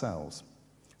about ourselves.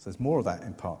 So there's more of that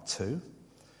in part 2,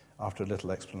 after a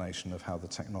little explanation of how the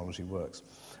technology works.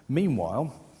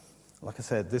 Meanwhile, like I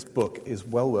said, this book is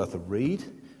well worth a read.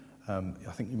 I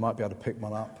think you might be able to pick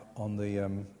one up on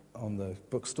the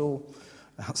bookstall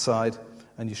outside,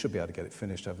 and you should be able to get it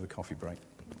finished over the coffee break.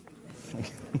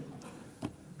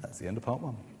 That's the end of part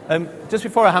 1. Just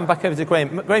before I hand back over to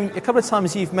Graham, a couple of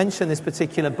times you've mentioned this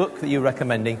particular book that you're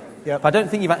recommending. Yep. But I don't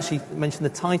think you've actually mentioned the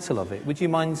title of it. Would you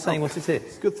mind saying what it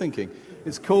is? Good thinking.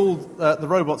 It's called The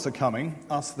Robots Are Coming,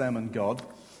 Us, Them and God.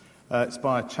 It's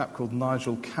by a chap called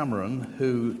Nigel Cameron,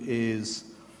 who is,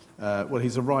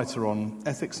 he's a writer on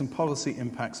ethics and policy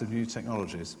impacts of new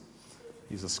technologies.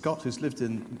 He's a Scot who's lived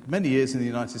in many years in the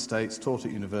United States, taught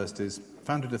at universities,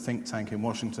 founded a think tank in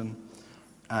Washington,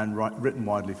 and written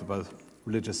widely for both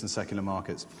religious and secular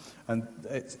markets. And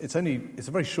it's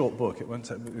a very short book. It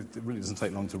really doesn't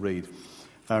take long to read.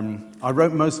 I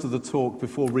wrote most of the talk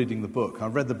before reading the book. I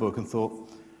read the book and thought,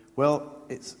 well,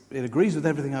 it agrees with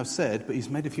everything I've said, but he's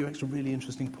made a few extra really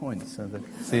interesting points. So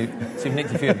you've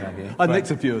nicked a few of them, have you? I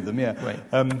nicked a few of them, yeah.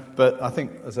 Right. But I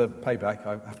think as a payback,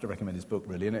 I have to recommend his book,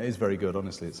 really, and it is very good,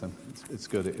 honestly. It's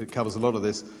good. It covers a lot of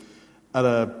this at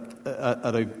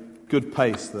a good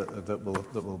pace that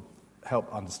will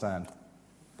help understand.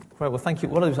 Great, well, thank you.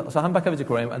 So I'll hand back over to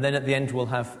Graham, and then at the end we'll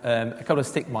have a couple of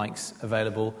stick mics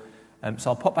available.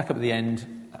 So I'll pop back up at the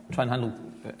end, try and handle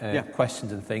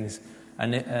questions and things.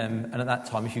 And at that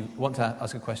time, if you want to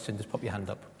ask a question, just pop your hand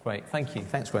up. Great, thank you.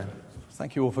 Thanks, Graham.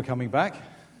 Thank you all for coming back.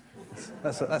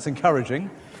 That's encouraging.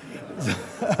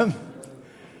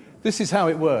 This is how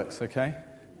it works, okay?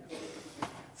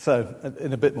 So,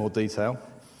 in a bit more detail.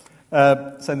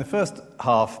 So in the first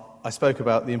half, I spoke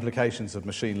about the implications of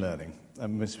machine learning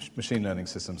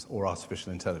systems or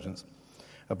artificial intelligence,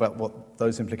 about what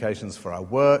those implications for our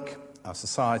work, our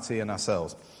society, and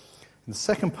ourselves. In the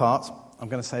second part, I'm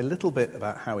going to say a little bit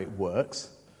about how it works,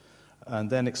 and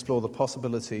then explore the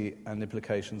possibility and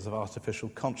implications of artificial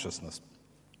consciousness.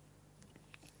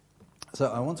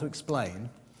 So I want to explain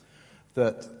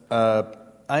that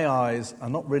AIs are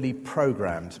not really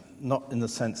programmed, not in the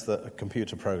sense that a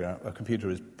computer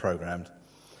is programmed,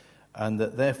 and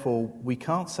that therefore we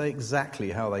can't say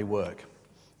exactly how they work.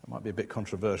 It might be a bit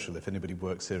controversial if anybody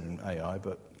works here in AI,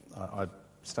 but I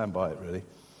stand by it, really.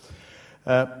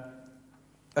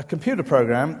 A computer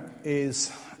program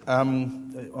is,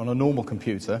 on a normal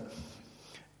computer,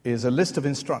 is a list of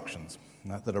instructions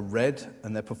that are read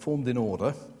and they're performed in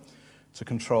order to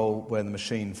control where the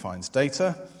machine finds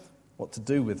data, what to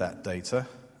do with that data,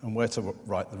 and where to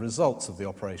write the results of the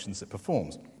operations it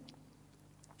performs.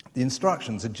 The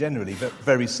instructions are generally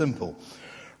very simple.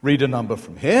 Read a number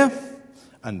from here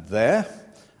and there,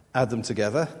 add them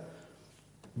together,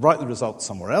 write the results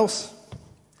somewhere else,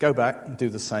 go back and do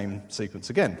the same sequence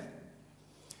again.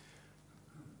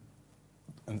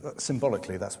 And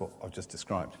symbolically, that's what I've just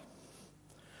described.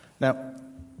 Now,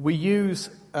 we use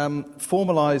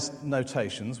formalized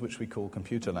notations, which we call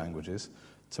computer languages,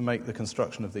 to make the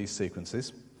construction of these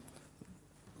sequences.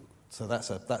 So that's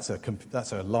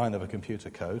a line of a computer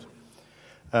code.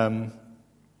 To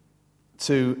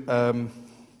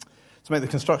make the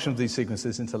construction of these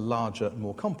sequences into larger,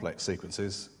 more complex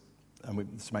sequences,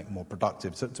 and to make them more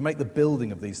productive. So to make the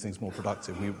building of these things more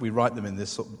productive, we write them in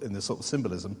this sort of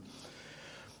symbolism.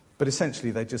 But essentially,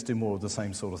 they just do more of the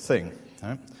same sort of thing.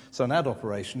 Right? So an add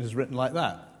operation is written like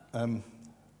that.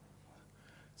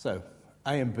 So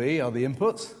A and B are the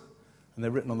inputs, and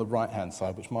they're written on the right-hand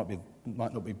side, which might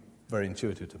not be very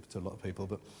intuitive to a lot of people.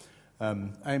 But A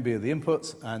and B are the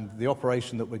inputs, and the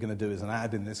operation that we're going to do is an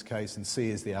add in this case, and C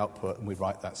is the output, and we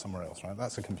write that somewhere else. Right?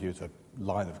 That's a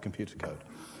line of computer code.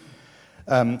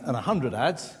 And 100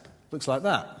 adds looks like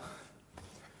that.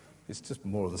 It's just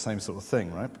more of the same sort of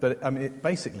thing, right? But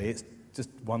basically, it's just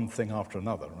one thing after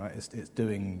another, right? It's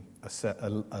doing a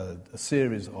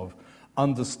series of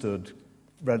understood,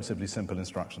 relatively simple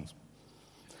instructions.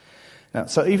 Now,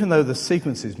 so even though the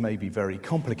sequences may be very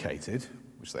complicated,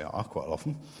 which they are quite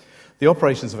often, the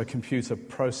operations of a computer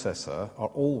processor are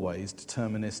always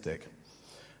deterministic.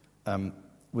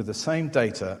 With the same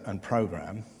data and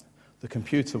program, the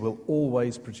computer will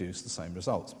always produce the same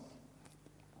results.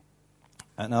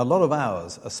 And a lot of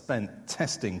hours are spent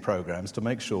testing programs to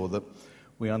make sure that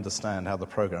we understand how the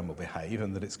program will behave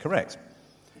and that it's correct.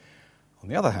 On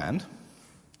the other hand,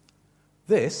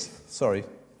 there you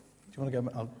go?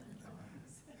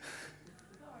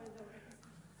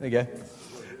 There you go.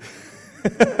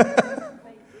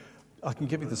 I can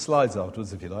give you the slides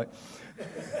afterwards if you like.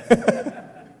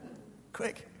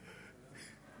 Quick.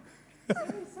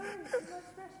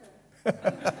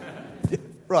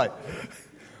 Right.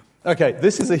 Okay,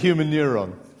 this is a human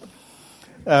neuron.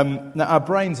 Now, our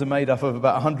brains are made up of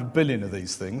about 100 billion of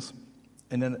these things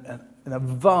in a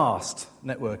vast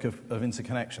network of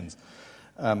interconnections.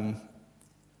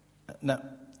 Now,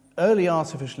 early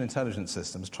artificial intelligence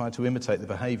systems tried to imitate the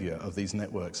behavior of these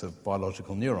networks of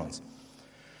biological neurons.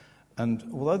 And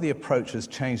although the approach has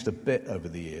changed a bit over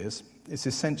the years, it's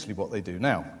essentially what they do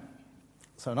now.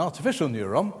 So an artificial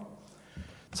neuron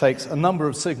takes a number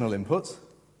of signal inputs,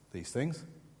 these things.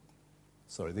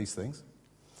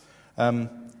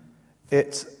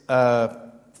 It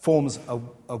forms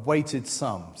a weighted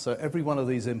sum. So every one of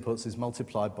these inputs is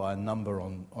multiplied by a number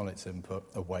on its input,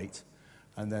 a weight,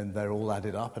 and then they're all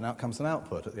added up, and out comes an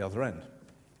output at the other end.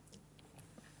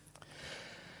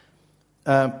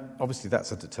 Obviously,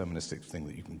 that's a deterministic thing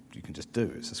that you can just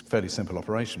do. It's a fairly simple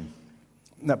operation.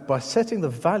 Now, by setting the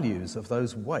values of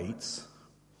those weights,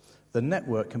 the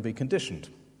network can be conditioned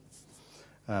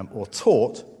or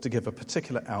taught to give a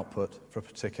particular output for a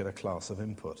particular class of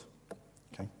input.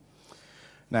 Okay.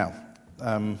 Now,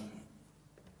 the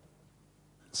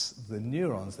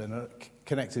neurons then are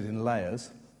connected in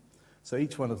layers. So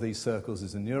each one of these circles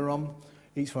is a neuron.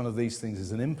 Each one of these things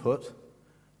is an input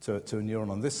to a neuron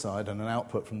on this side and an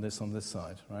output from this on this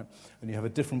side, right? And you have a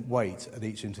different weight at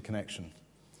each interconnection.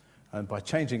 And by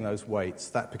changing those weights,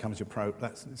 that becomes your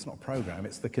it's not a program,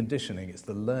 it's the conditioning, it's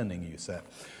the learning you set.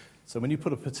 So when you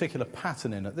put a particular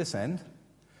pattern in at this end,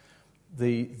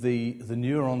 the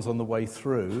neurons on the way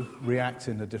through react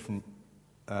in a different,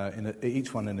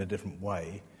 each one in a different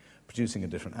way, producing a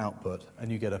different output, and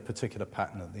you get a particular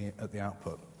pattern at the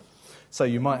output. So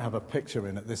you might have a picture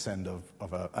in at this end of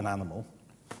an animal,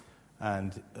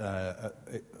 and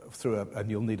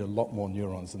you'll need a lot more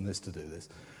neurons than this to do this,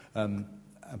 and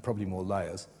probably more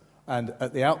layers. And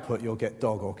at the output, you'll get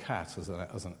dog or cat as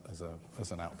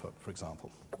an output, for example.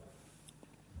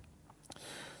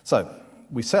 So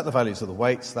we set the values of the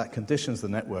weights. That conditions the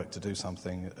network to do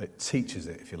something. It teaches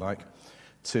it, if you like,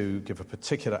 to give a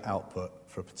particular output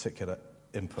for a particular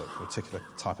input, for a particular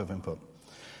type of input.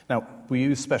 Now, we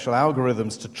use special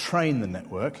algorithms to train the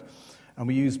network, and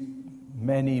we use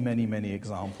many, many, many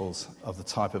examples of the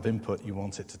type of input you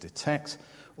want it to detect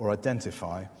or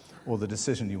identify, or the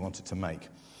decision you want it to make.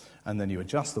 and then you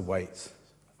adjust the weights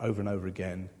over and over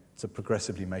again to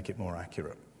progressively make it more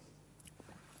accurate.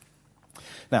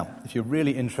 Now, if you're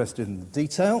really interested in the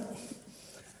detail,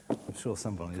 I'm sure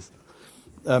someone is,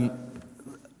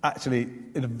 actually,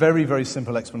 in a very, very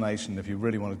simple explanation, if you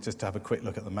really want to just have a quick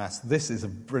look at the maths, this is a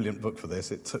brilliant book for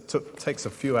this. It takes a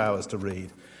few hours to read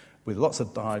with lots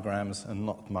of diagrams and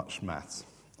not much maths,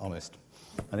 honest.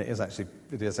 And it is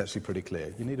actually pretty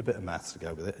clear. You need a bit of maths to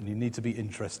go with it, and you need to be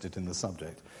interested in the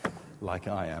subject, like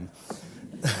I am.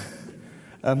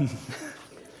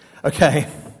 Okay.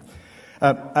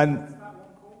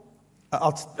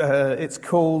 It's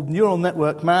called Neural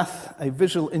Network Math, A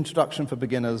Visual Introduction for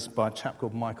Beginners by a chap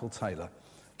called Michael Taylor.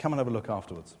 Come and have a look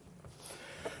afterwards.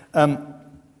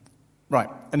 Right,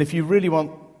 and if you really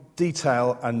want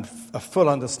detail and a full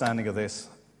understanding of this,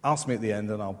 ask me at the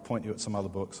end and I'll point you at some other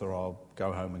books, or I'll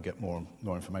go home and get more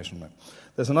information on it.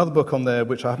 There's another book on there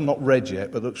which I have not read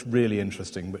yet, but looks really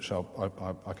interesting, which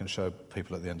I can show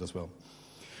people at the end as well.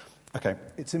 Okay,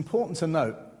 it's important to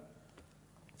note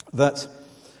that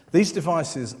these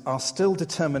devices are still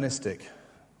deterministic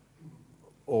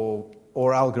or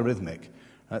algorithmic.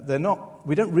 They're not.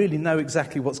 We don't really know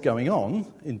exactly what's going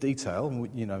on in detail.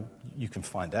 You can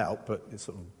find out, but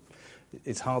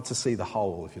it's hard to see the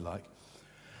whole, if you like.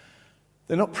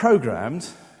 They're not programmed.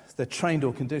 They're trained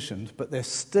or conditioned, but they're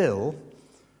still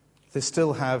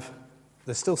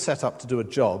set up to do a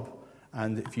job.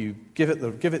 And if you give it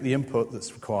the input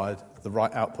that's required, the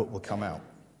right output will come out.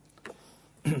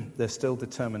 They're still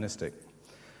deterministic.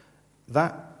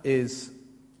 That is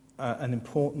an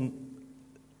important,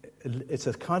 it's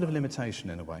a kind of limitation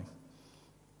in a way.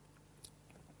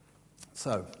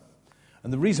 So,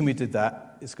 and the reason we did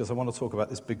that is because I want to talk about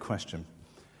this big question.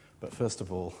 But first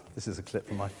of all, this is a clip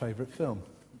from my favourite film.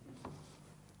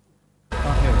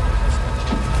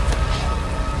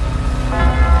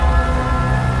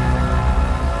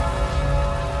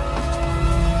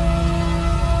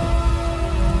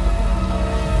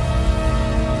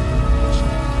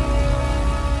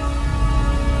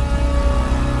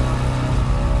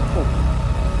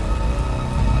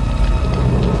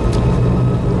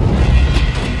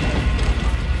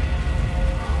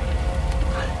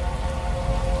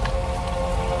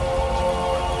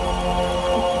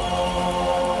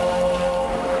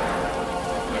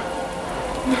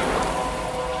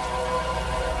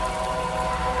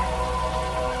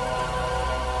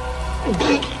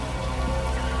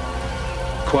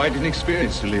 Quite an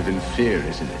experience to live in fear,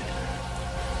 isn't it?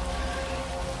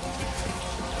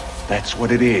 That's what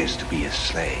it is to be a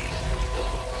slave.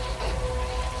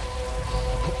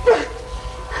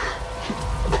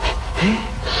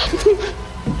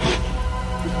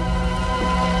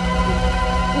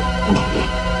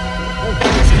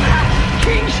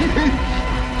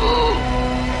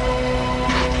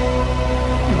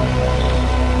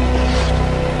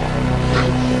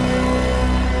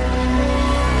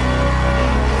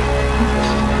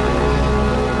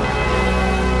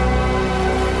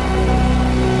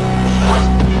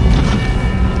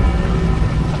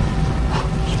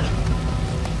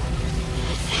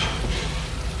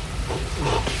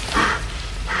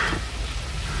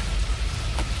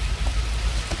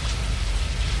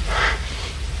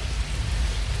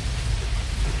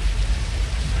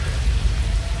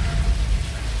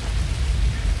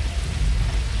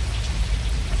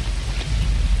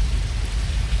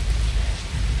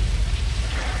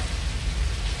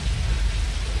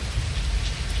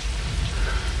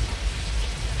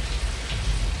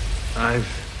 I've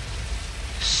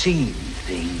seen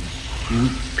things you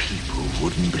people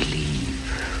wouldn't believe.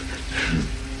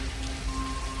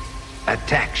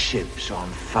 Attack ships on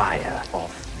fire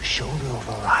off the shoulder of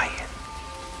Orion.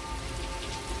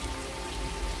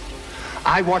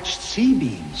 I watched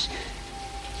C-beams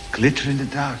glitter in the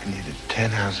dark near the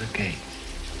Tannhauser Gate.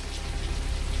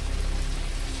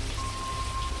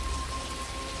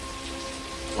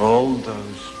 All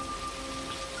those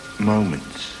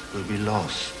moments will be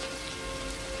lost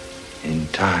in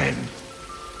time,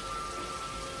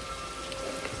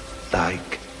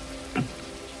 like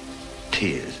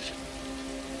tears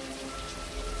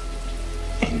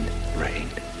in rain.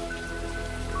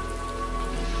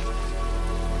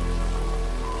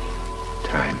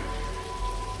 Time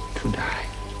to die.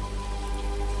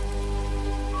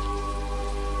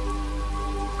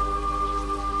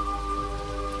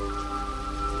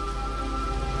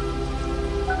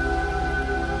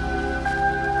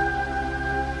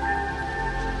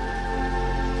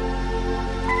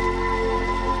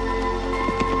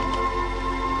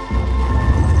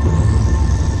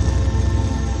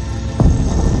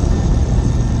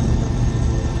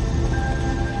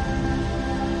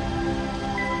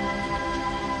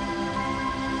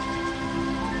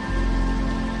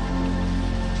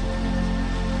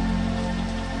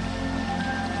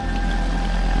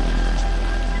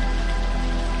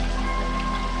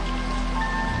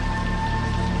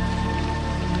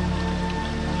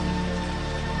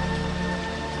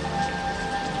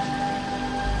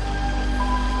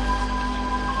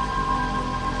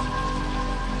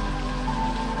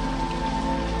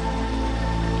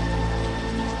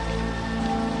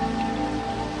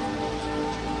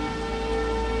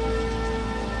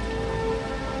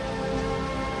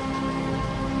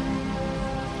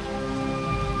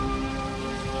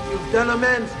 done a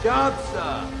man's job,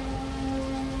 sir.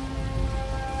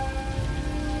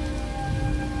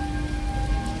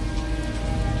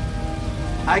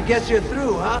 I guess you're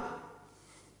through, huh?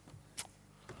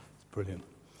 Brilliant.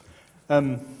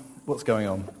 What's going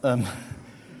on?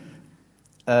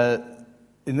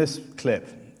 In this clip,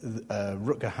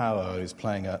 Rutger Hauer is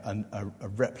playing a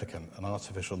replicant, an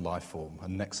artificial life form, a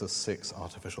Nexus 6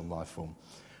 artificial life form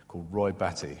called Roy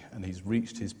Batty, and he's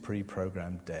reached his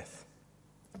pre-programmed death.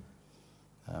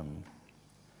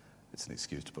 It's an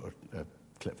excuse to put a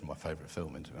clip from my favourite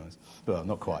film in, to be honest. Well,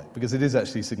 not quite, because it is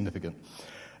actually significant.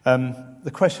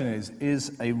 The question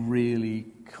is a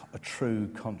true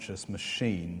conscious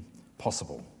machine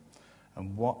possible?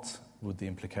 And what would the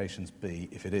implications be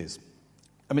if it is?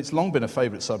 I mean, it's long been a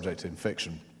favourite subject in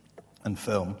fiction and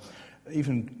film,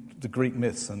 even the Greek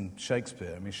myths and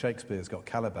Shakespeare. I mean, Shakespeare's got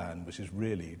Caliban, which is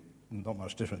really not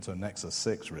much different to a Nexus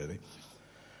 6, really.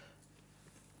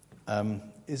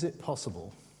 Is it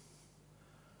possible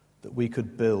that we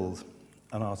could build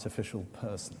an artificial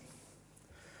person?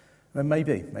 Well,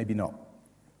 maybe not.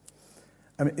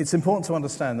 I mean, it's important to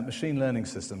understand that machine learning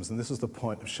systems, and this was the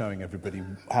point of showing everybody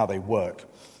how they worked,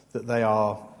 that they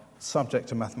are subject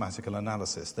to mathematical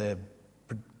analysis. They're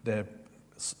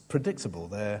predictable.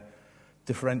 They're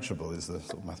differentiable is the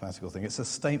sort of mathematical thing. It's a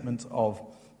statement of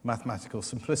mathematical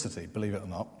simplicity, believe it or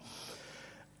not.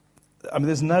 I mean,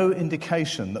 there's no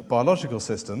indication that biological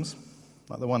systems,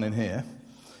 like the one in here,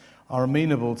 are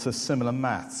amenable to similar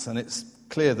maths, and it's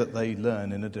clear that they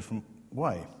learn in a different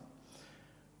way.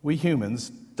 We humans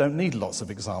don't need lots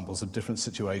of examples of different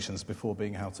situations before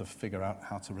being able to figure out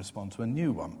how to respond to a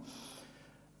new one.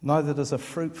 Neither does a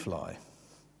fruit fly.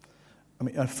 I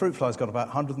mean, a fruit fly's got about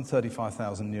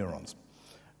 135,000 neurons.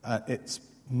 It's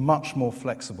much more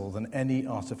flexible than any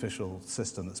artificial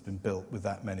system that's been built with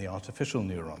that many artificial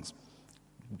neurons.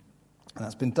 And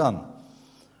that's been done.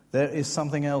 There is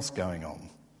something else going on.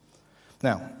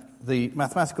 Now, the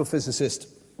mathematical physicist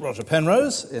Roger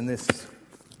Penrose, in this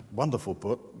wonderful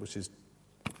book, which is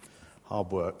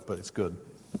hard work, but it's good,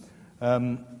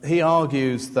 he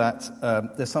argues that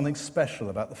there's something special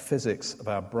about the physics of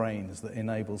our brains that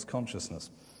enables consciousness.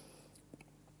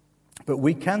 But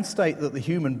we can state that the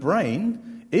human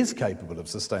brain is capable of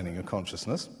sustaining a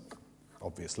consciousness,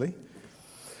 obviously,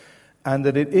 and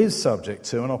that it is subject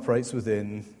to and operates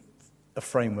within a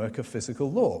framework of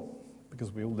physical law,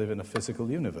 because we all live in a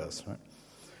physical universe, right?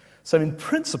 So in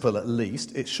principle, at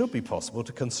least, it should be possible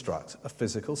to construct a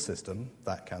physical system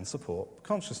that can support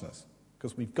consciousness,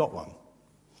 because we've got one.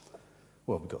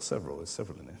 Well, we've got several. There's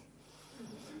several in here.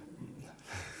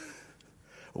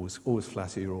 Always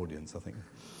flatter your audience, I think.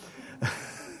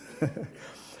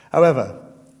 However,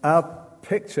 our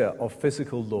picture of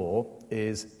physical law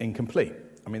is incomplete.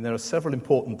 I mean, there are several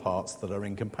important parts that are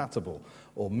incompatible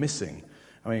or missing.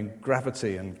 I mean,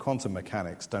 gravity and quantum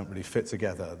mechanics don't really fit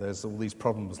together. There's all these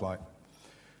problems like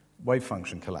wave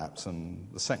function collapse and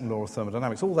the second law of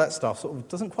thermodynamics. All that stuff sort of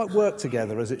doesn't quite work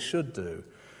together as it should do.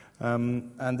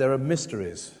 And there are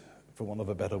mysteries, for want of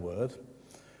a better word,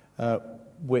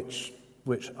 which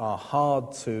are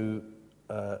hard to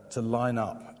line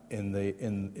up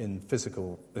in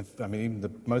physical. I mean, even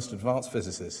the most advanced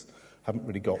physicists haven't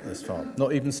really got this far.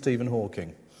 Not even Stephen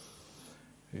Hawking.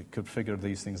 He could figure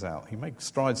these things out. He made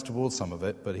strides towards some of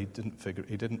it, but he didn't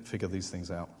figure these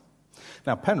things out.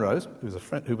 Now, Penrose, who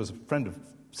was a friend of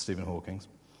Stephen Hawking's,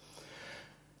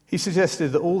 he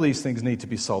suggested that all these things need to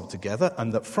be solved together,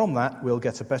 and that from that we'll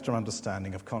get a better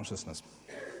understanding of consciousness.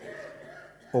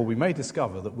 Or we may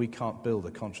discover that we can't build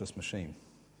a conscious machine.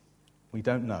 We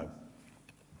don't know.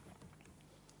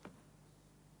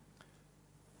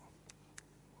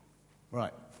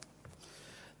 Right.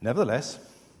 Nevertheless,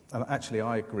 and actually,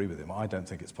 I agree with him. I don't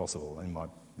think it's possible, in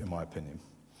my opinion.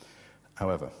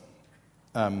 However,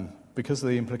 because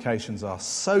the implications are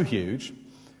so huge,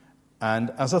 and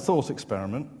as a thought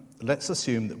experiment, let's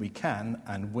assume that we can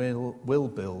and will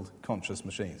build conscious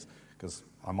machines. Because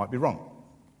I might be wrong.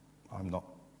 I'm not.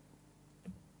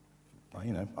 I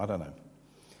don't know.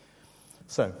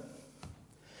 So,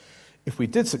 if we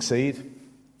did succeed,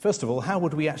 first of all, how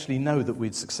would we actually know that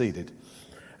we'd succeeded?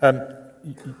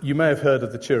 You may have heard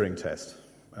of the Turing test.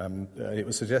 It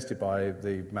was suggested by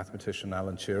the mathematician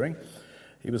Alan Turing.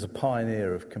 He was a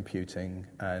pioneer of computing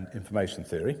and information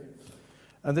theory.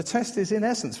 And the test is, in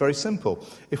essence, very simple.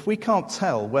 If we can't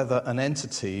tell whether an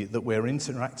entity that we're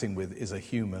interacting with is a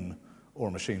human or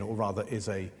a machine, or rather is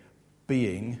a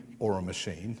being or a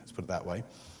machine, let's put it that way,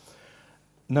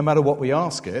 no matter what we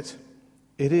ask it,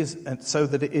 it is, and so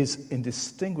that it is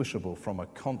indistinguishable from a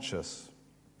conscious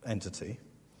entity,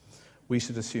 we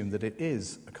should assume that it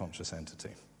is a conscious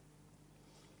entity.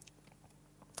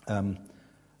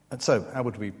 And so, how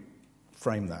would we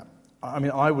frame that? I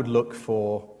mean, I would look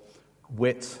for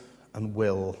wit and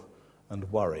will and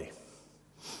worry.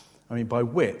 I mean, by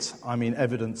wit, I mean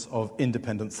evidence of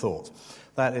independent thought.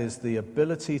 That is the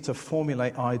ability to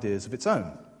formulate ideas of its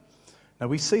own. Now,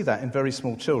 we see that in very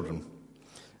small children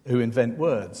who invent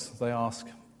words. They ask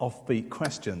offbeat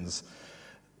questions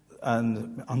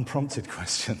and unprompted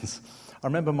questions. I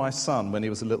remember my son, when he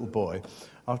was a little boy,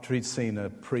 after he'd seen a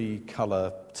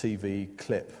pre-colour TV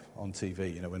clip on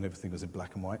TV, when everything was in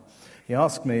black and white, he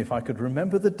asked me if I could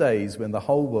remember the days when the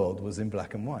whole world was in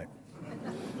black and white.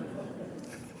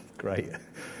 Great.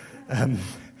 And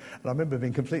I remember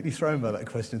being completely thrown by that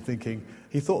question, thinking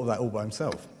he thought of that all by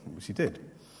himself, which he did.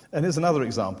 And here's another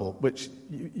example, which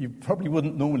you probably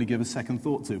wouldn't normally give a second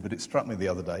thought to, but it struck me the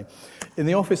other day. In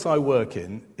the office I work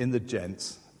in the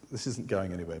Gents, this isn't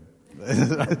going anywhere,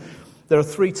 there are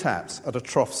 3 taps at a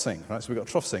trough sink, right? So we've got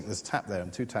a trough sink, there's a tap there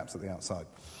and 2 taps at the outside.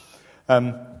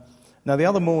 Now, the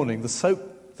other morning, the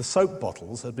soap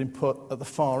bottles had been put at the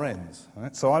far ends,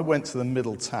 right? So I went to the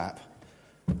middle tap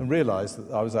and realised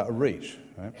that I was out of reach,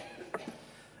 right?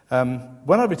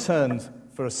 When I returned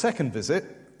for a second visit,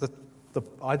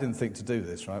 I didn't think to do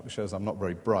this, right, which shows I'm not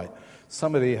very bright.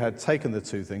 Somebody had taken the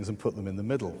 2 things and put them in the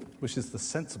middle, which is the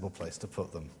sensible place to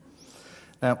put them.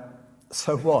 Now,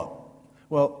 so what?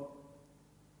 Well,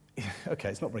 okay,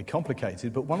 it's not very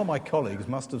complicated, but one of my colleagues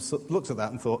must have looked at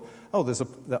that and thought,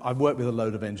 I've worked with a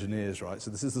load of engineers, right,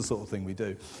 so this is the sort of thing we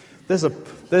do. There's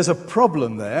a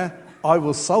problem there, I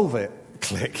will solve it.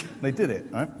 Click. They did it,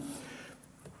 right?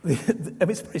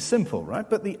 It's very simple, right?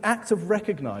 But the act of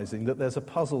recognizing that there's a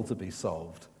puzzle to be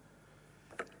solved,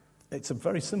 it's a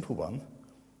very simple one,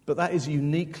 but that is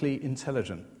uniquely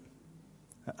intelligent.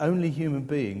 Only human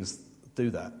beings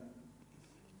do that.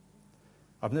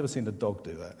 I've never seen a dog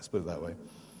do that, let's put it that way.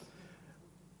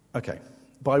 Okay.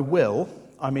 By will,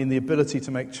 I mean the ability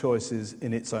to make choices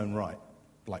in its own right,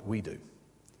 like we do.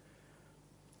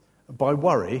 By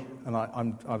worry, and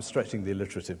I'm stretching the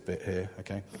alliterative bit here,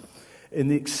 okay, in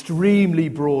the extremely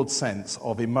broad sense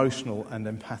of emotional and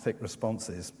empathic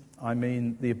responses, I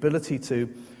mean the ability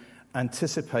to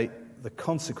anticipate the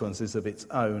consequences of its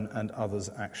own and others'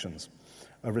 actions,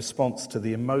 a response to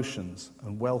the emotions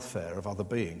and welfare of other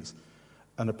beings,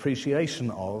 an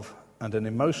appreciation of and an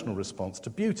emotional response to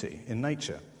beauty in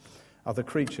nature, other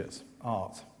creatures,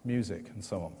 art, music, and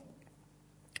so on.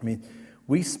 I mean,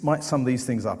 we might sum these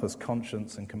things up as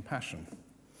conscience and compassion,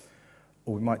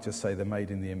 or we might just say they're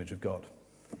made in the image of God.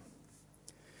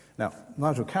 Now,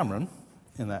 Nigel Cameron,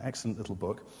 in that excellent little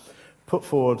book, put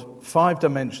forward 5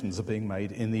 dimensions of being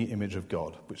made in the image of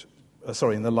God,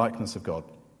 in the likeness of God,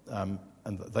 and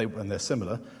they're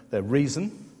similar. They're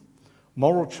reason,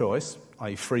 moral choice,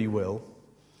 i.e. free will,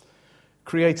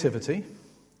 creativity,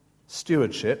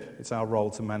 stewardship, it's our role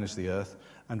to manage the earth,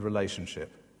 and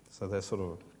relationship. So they're sort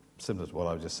of similar to what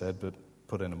I just said, but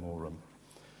put in a more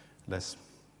less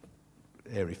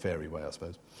airy-fairy way, I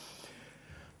suppose.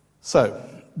 So,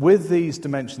 with these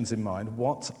dimensions in mind,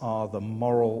 what are the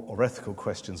moral or ethical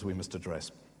questions we must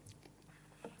address?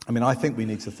 I mean, I think we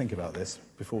need to think about this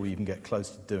before we even get close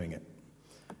to doing it.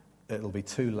 It'll be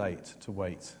too late to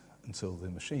wait until the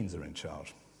machines are in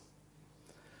charge.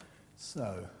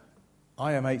 So,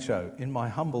 IMHO, in my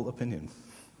humble opinion,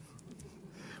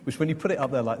 which when you put it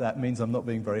up there like that means I'm not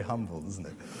being very humble, doesn't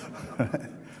it?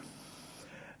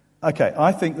 Okay,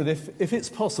 I think that if it's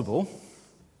possible,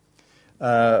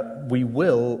 we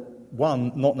will,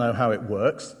 one, not know how it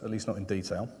works, at least not in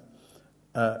detail.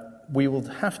 We will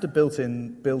have to build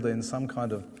in some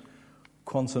kind of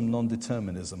quantum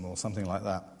non-determinism or something like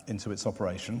that into its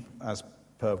operation, as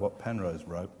per what Penrose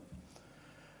wrote.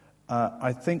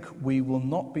 I think we will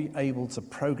not be able to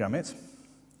program it.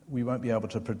 We won't be able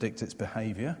to predict its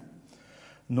behaviour,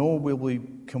 nor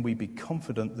can we be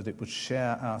confident that it would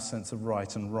share our sense of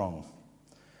right and wrong.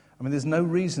 I mean, there's no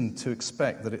reason to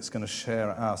expect that it's going to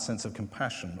share our sense of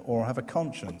compassion or have a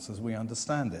conscience as we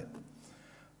understand it.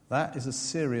 That is a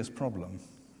serious problem.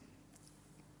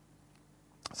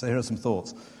 So here are some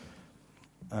thoughts,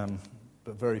 but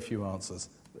very few answers.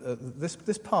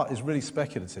 This part is really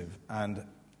speculative, and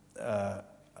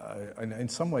in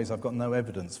some ways I've got no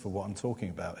evidence for what I'm talking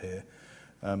about here.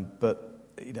 But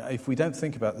if we don't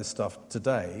think about this stuff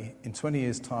today, in 20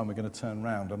 years' time we're going to turn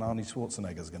around and Arnie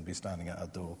Schwarzenegger is going to be standing at our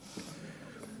door.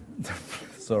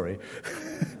 Sorry.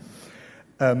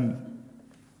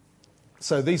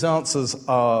 So these answers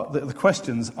are, the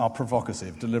questions are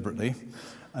provocative deliberately,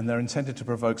 and they're intended to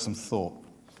provoke some thought.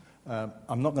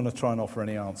 I'm not going to try and offer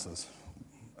any answers.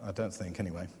 I don't think,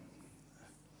 anyway.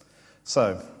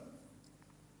 So,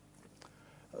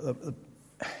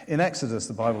 In Exodus,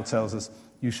 the Bible tells us,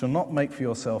 "You shall not make for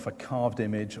yourself a carved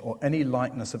image or any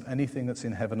likeness of anything that's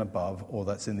in heaven above, or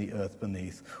that's in the earth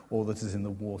beneath, or that is in the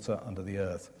water under the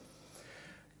earth."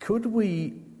 Could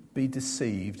we be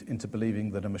deceived into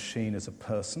believing that a machine is a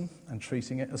person and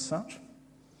treating it as such?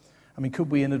 I mean,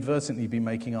 could we inadvertently be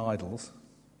making idols?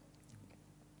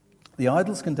 The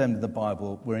idols condemned in the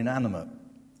Bible were inanimate,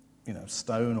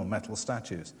 stone or metal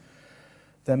statues.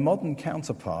 Their modern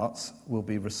counterparts will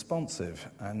be responsive,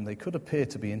 and they could appear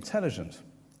to be intelligent,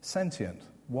 sentient,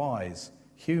 wise,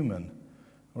 human,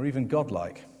 or even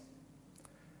godlike.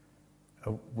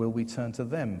 Will we turn to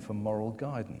them for moral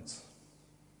guidance?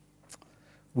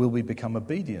 Will we become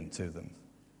obedient to them?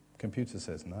 Computer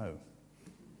says no.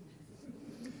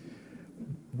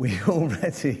 We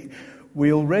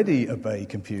already obey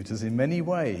computers in many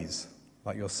ways,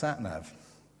 like your sat-nav.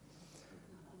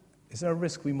 Is there a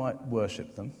risk we might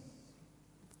worship them?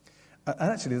 And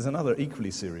actually, there's another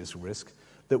equally serious risk,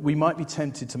 that we might be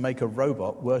tempted to make a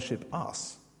robot worship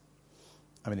us.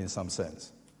 I mean, in some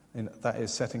sense. That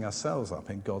is setting ourselves up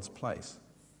in God's place.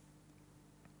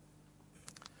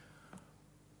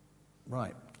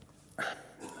 Right.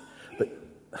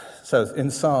 So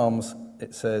in Psalms,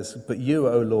 it says, "But you,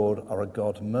 O Lord, are a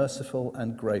God merciful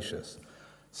and gracious,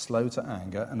 slow to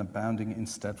anger and abounding in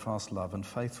steadfast love and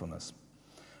faithfulness."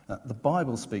 The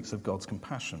Bible speaks of God's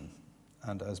compassion,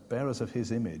 and as bearers of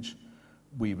his image,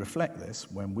 we reflect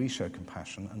this when we show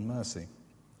compassion and mercy.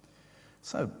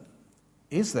 So,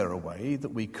 is there a way that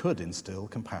we could instill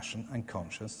compassion and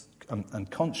conscience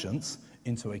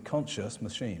into a conscious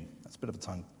machine? That's a bit of a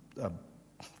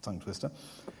tongue twister.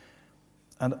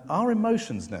 And are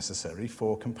emotions necessary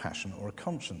for compassion or a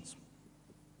conscience?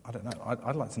 I don't know.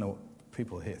 I'd like to know what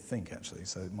people here think, actually,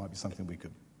 so it might be something we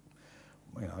could...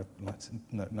 I'd like to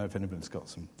know if anybody's got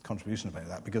some contribution about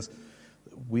that, because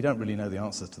we don't really know the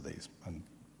answers to these, and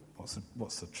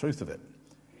what's the truth of it.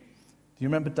 Do you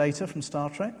remember Data from Star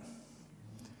Trek?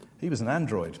 He was an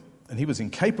android, and he was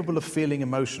incapable of feeling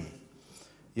emotion,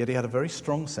 yet he had a very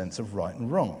strong sense of right and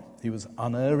wrong. He was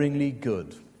unerringly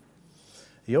good.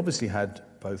 He obviously had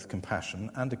both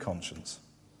compassion and a conscience.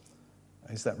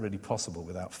 Is that really possible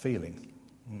without feeling?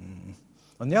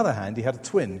 On the other hand, he had a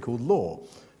twin called Law,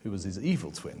 who was his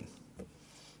evil twin.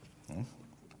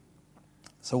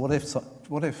 So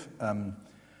what if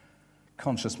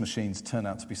conscious machines turn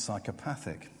out to be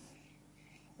psychopathic?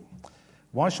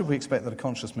 Why should we expect that a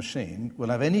conscious machine will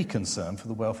have any concern for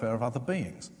the welfare of other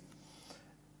beings?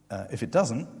 If it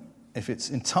doesn't, if it's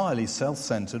entirely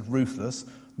self-centered, ruthless,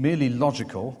 merely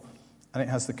logical, and it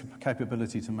has the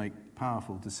capability to make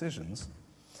powerful decisions,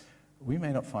 we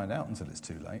may not find out until it's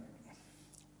too late.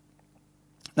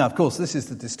 Now, of course, this is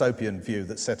the dystopian view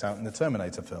that's set out in the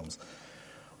Terminator films.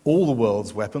 All the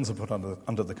world's weapons are put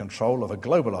under the control of a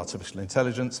global artificial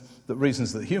intelligence that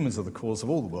reasons that humans are the cause of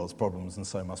all the world's problems and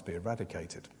so must be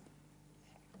eradicated.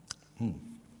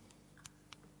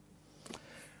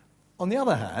 On the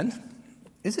other hand,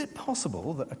 is it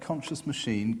possible that a conscious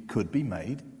machine would be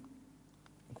made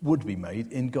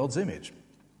in God's image?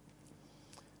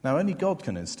 Now, only God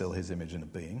can instill his image in a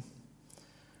being.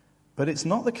 But it's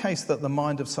not the case that the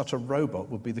mind of such a robot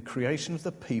would be the creation of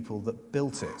the people that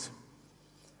built it.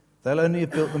 They'll only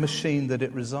have built the machine that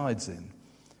it resides in.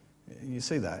 You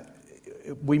see that?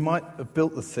 We might have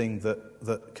built the thing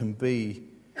that can be...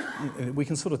 We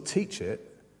can sort of teach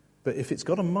it, but if it's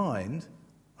got a mind,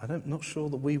 I'm not sure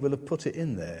that we will have put it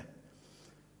in there.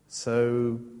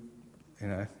 So,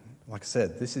 like I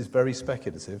said, this is very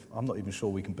speculative. I'm not even sure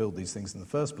we can build these things in the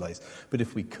first place. But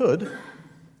if we could...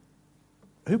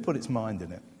 Who put its mind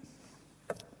in it?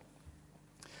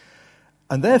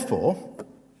 And therefore,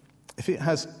 if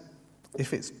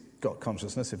it's got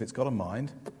consciousness, if it's got a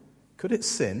mind, could it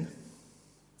sin?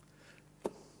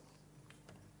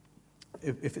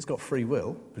 If it's got free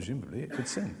will, presumably it could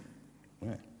sin.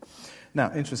 Yeah.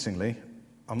 Now, interestingly,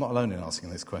 I'm not alone in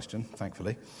asking this question,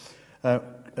 thankfully.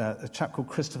 A chap called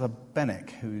Christopher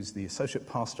Bennick, who's the associate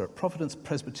pastor at Providence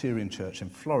Presbyterian Church in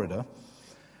Florida,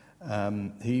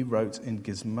 he wrote in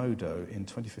Gizmodo in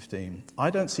 2015,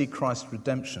 "I don't see Christ's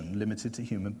redemption limited to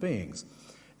human beings.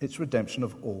 It's redemption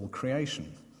of all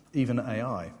creation, even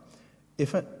AI.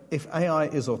 If AI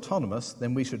is autonomous,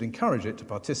 then we should encourage it to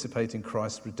participate in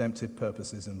Christ's redemptive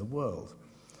purposes in the world."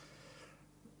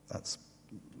 That's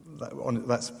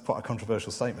quite a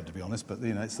controversial statement, to be honest, but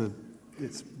it's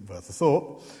worth a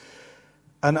thought.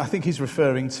 And I think he's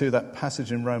referring to that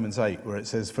passage in Romans 8 where it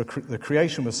says, "For the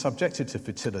creation was subjected to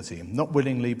futility, not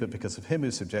willingly, but because of him who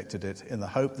subjected it, in the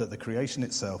hope that the creation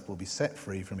itself will be set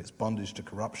free from its bondage to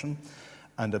corruption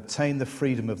and obtain the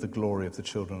freedom of the glory of the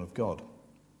children of God."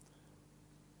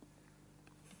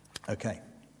 Okay.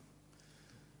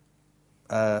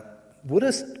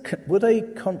 Would a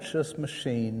conscious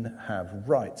machine have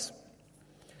rights?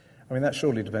 I mean, that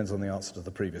surely depends on the answer to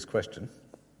the previous question.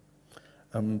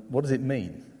 What does it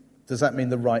mean? Does that mean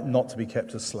the right not to be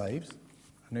kept as slaves?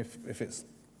 And if it's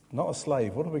not a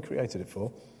slave, what have we created it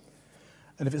for?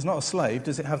 And if it's not a slave,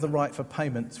 does it have the right for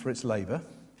payment for its labour?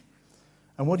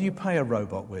 And what do you pay a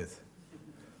robot with?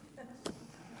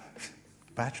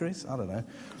 Batteries? I don't know.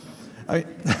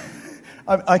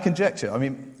 I conjecture. I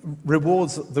mean,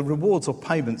 the rewards or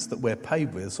payments that we're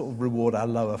paid with sort of reward our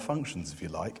lower functions, if you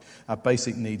like, our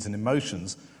basic needs and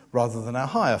emotions, rather than our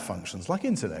higher functions, like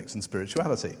intellect and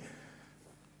spirituality.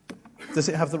 Does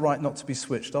it have the right not to be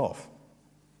switched off?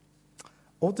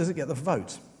 Or does it get the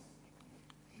vote?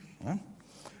 No?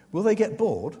 Will they get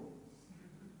bored?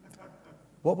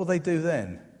 What will they do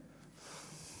then?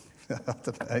 I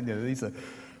don't know. These are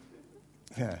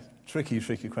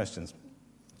tricky questions.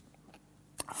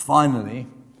 Finally,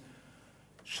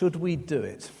 should we do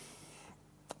it?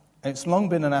 It's long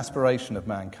been an aspiration of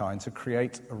mankind to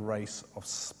create a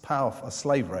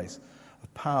slave race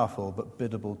of powerful but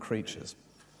biddable creatures.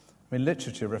 I mean,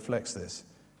 literature reflects this.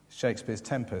 Shakespeare's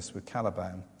Tempest with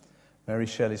Caliban, Mary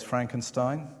Shelley's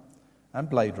Frankenstein, and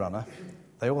Blade Runner,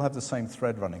 they all have the same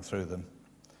thread running through them.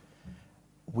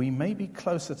 We may be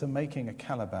closer to making a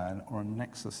Caliban or a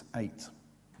Nexus 8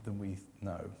 than we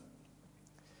know.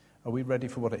 Are we ready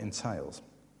for what it entails?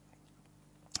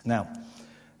 Now,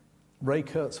 Ray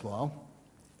Kurzweil,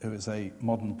 who is a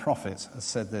modern prophet, has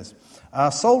said this: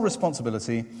 "Our sole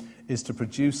responsibility is to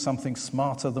produce something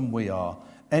smarter than we are.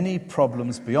 Any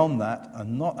problems beyond that are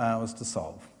not ours to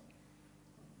solve."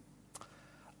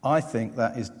 I think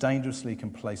that is dangerously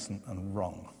complacent and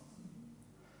wrong.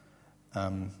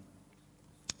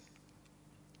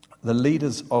 The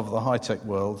leaders of the high-tech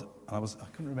world, I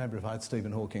couldn't remember if I had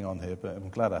Stephen Hawking on here, but I'm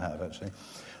glad I have, actually.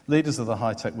 Leaders of the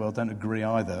high-tech world don't agree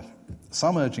either.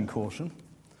 Some urging caution,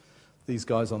 these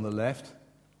guys on the left,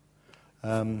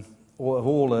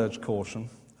 all urge caution,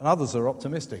 and others are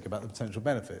optimistic about the potential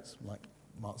benefits, like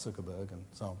Mark Zuckerberg and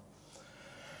so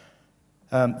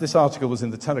on. This article was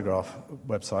in the Telegraph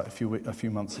website a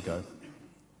few months ago.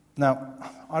 Now,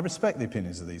 I respect the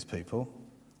opinions of these people,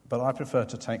 but I prefer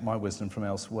to take my wisdom from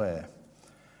elsewhere.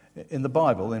 In the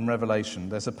Bible, in Revelation,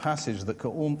 there's a passage that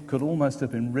could almost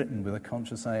have been written with a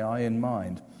conscious AI in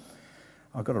mind.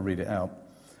 I've got to read it out.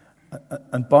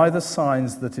 "And by the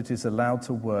signs that it is allowed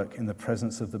to work in the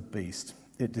presence of the beast,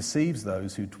 it deceives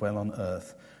those who dwell on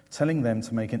earth, telling them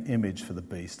to make an image for the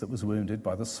beast that was wounded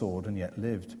by the sword and yet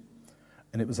lived.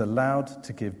 And it was allowed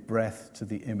to give breath to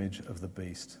the image of the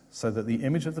beast, so that the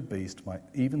image of the beast might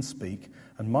even speak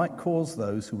and might cause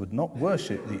those who would not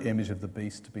worship the image of the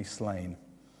beast to be slain.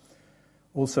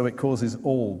 Also it causes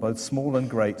all, both small and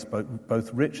great,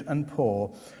 both rich and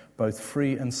poor, both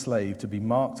free and slave, to be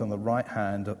marked on the right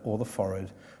hand or the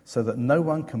forehead, so that no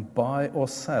one can buy or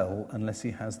sell unless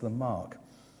he has the mark.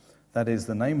 That is,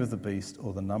 the name of the beast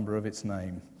or the number of its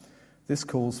name. This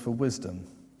calls for wisdom.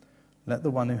 Let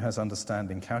the one who has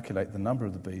understanding calculate the number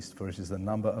of the beast, for it is the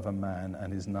number of a man,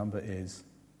 and his number is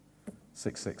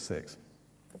 666.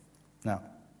 Now,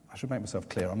 I should make myself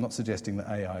clear. I'm not suggesting that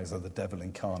AIs are the devil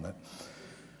incarnate.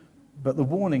 But the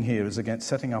warning here is against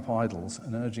setting up idols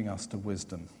and urging us to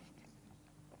wisdom.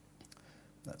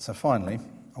 So finally,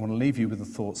 I want to leave you with the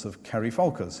thoughts of Kerry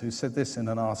Folkers, who said this in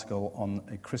an article on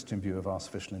a Christian view of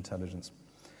artificial intelligence.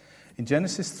 In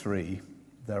Genesis 3,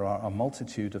 there are a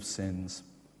multitude of sins.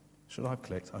 Should I have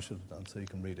clicked? I should have done, so you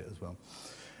can read it as well.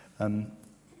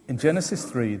 In Genesis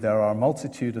 3, there are a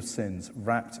multitude of sins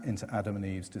wrapped into Adam and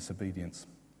Eve's disobedience.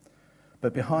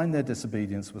 But behind their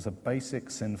disobedience was a basic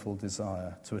sinful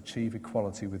desire to achieve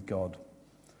equality with God.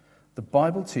 The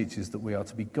Bible teaches that we are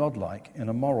to be godlike in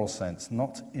a moral sense,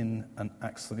 not in an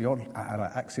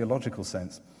axiological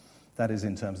sense, that is,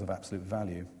 in terms of absolute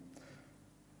value.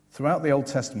 Throughout the Old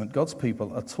Testament, God's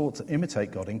people are taught to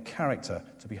imitate God in character,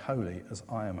 to be holy as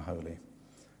I am holy.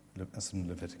 That's in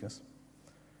Leviticus.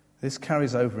 This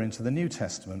carries over into the New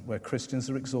Testament, where Christians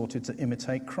are exhorted to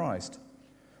imitate Christ.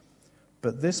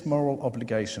 But this moral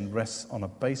obligation rests on a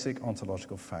basic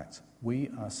ontological fact. We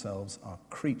ourselves are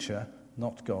creature,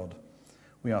 not God.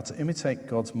 We are to imitate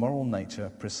God's moral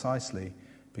nature precisely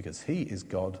because he is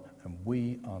God and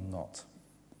we are not.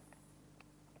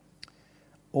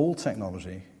 All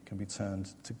technology can be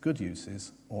turned to good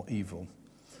uses or evil.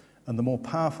 And the more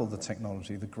powerful the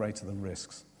technology, the greater the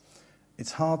risks.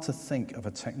 It's hard to think of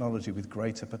a technology with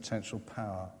greater potential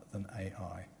power than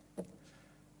AI.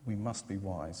 We must be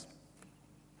wise.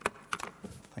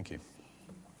 Thank you.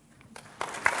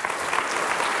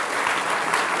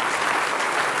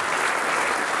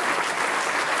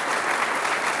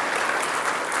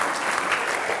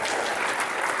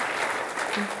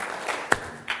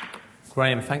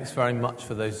 Graham, thanks very much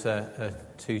for those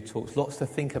two talks. Lots to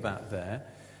think about there.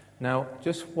 Now,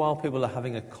 just while people are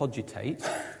having a cogitate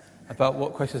about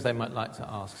what questions they might like to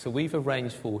ask, so we've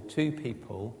arranged for two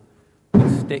people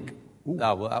with stick...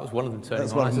 Oh, well, that was one of them turning on.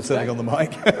 That's one of them turning on the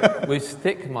mic. With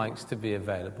stick mics to be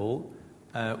available.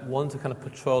 One to kind of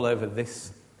patrol over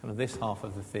this half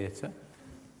of the theatre.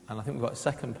 And I think we've got a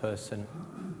second person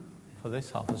for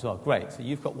this half as well. Great, so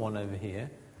you've got one over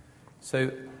here. So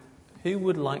who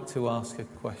would like to ask a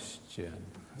question?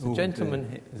 There's a gentleman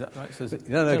here, is that right? So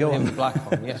no, go on. The black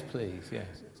one. Yes, please, yes.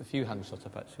 There's a few hands shot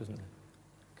up actually, isn't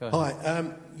there? Go ahead.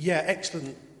 Hi,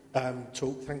 excellent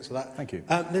talk, thanks for that. Thank you.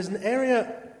 There's an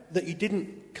area that you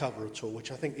didn't cover at all,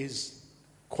 which I think is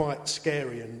quite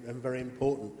scary and very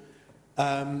important.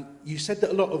 You said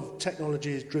that a lot of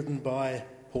technology is driven by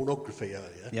pornography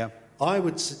earlier. Yeah. I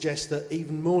would suggest that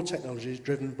even more technology is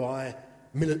driven by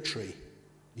military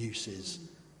uses.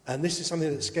 And this is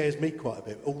something that scares me quite a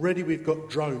bit. Already we've got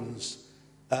drones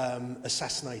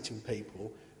assassinating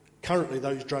people. Currently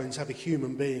those drones have a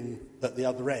human being at the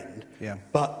other end. Yeah.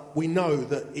 But we know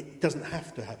that it doesn't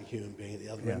have to have a human being at the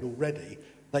other end already.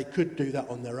 They could do that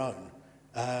on their own.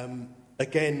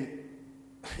 Again,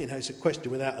 it's a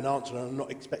question without an answer, and I'm not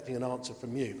expecting an answer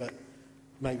from you, but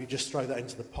maybe just throw that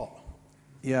into the pot.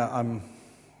 Yeah,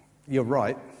 you're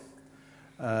right.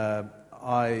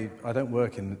 I don't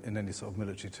work in any sort of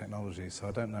military technology, so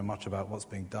I don't know much about what's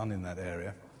being done in that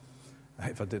area.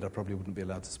 If I did, I probably wouldn't be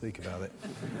allowed to speak about it.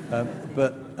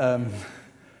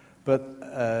 But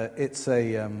it's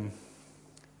a...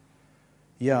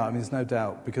 there's no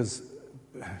doubt, because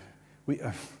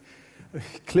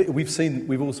we've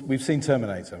seen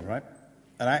Terminator, right?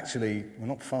 And actually, we're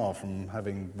not far from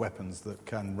having weapons that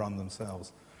can run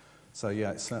themselves. So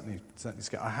yeah, it's certainly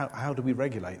scary. How do we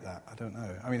regulate that? I don't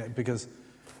know. I mean, because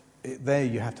there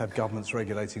you have to have governments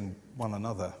regulating one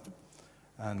another,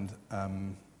 and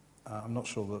I'm not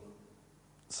sure that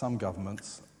some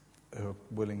governments who are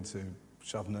willing to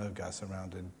shove nerve gas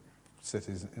around in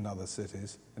cities in other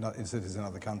cities in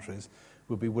other countries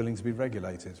would be willing to be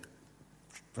regulated.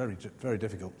 Very, very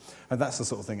difficult, and that's the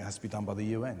sort of thing that has to be done by the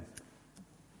UN.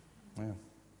 Yeah.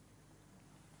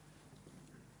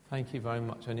 Thank you very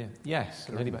much, Anya. Yes,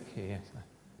 a lady back here, yes.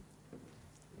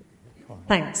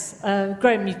 Thanks.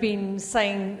 Graham, you've been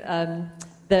saying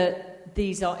that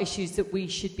these are issues that we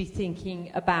should be thinking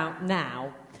about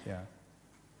now. Yeah.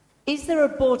 Is there a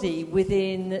body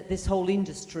within this whole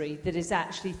industry that is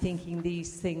actually thinking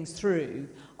these things through?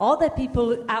 Are there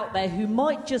people out there who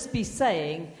might just be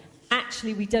saying,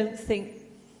 actually, we don't think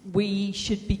we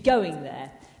should be going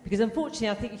there? Because unfortunately,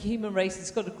 I think the human race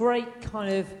has got a great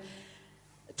kind of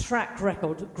track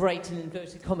record, great in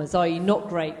inverted commas, i.e. not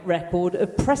great record,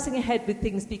 of pressing ahead with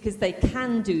things because they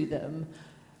can do them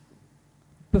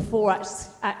before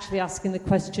actually asking the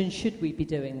question, should we be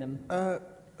doing them?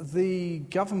 The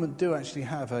government do actually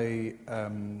have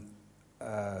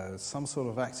some sort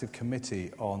of active committee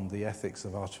on the ethics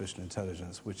of artificial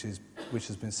intelligence, which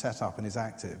has been set up and is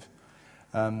active.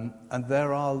 And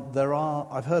there are.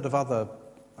 I've heard of other.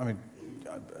 I mean,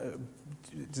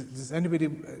 does anybody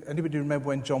remember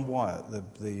when John Wyatt,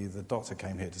 the doctor,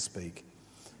 came here to speak?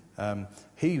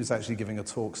 He was actually giving a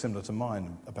talk similar to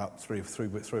mine about three or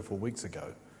 4 weeks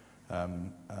ago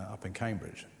up in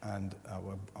Cambridge, and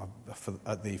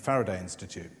at the Faraday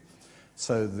Institute.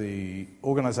 So the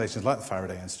organisations like the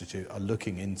Faraday Institute are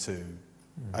looking into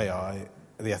AI,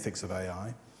 the ethics of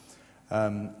AI.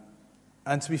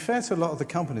 And to be fair to a lot of the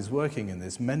companies working in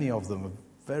this, many of them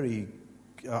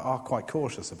are quite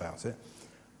cautious about it.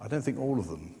 I don't think all of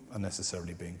them are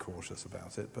necessarily being cautious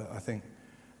about it, but I think,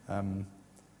 I mean,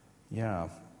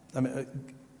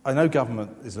 I know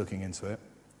government is looking into it.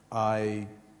 I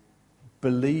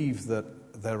believe that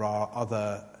there are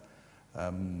other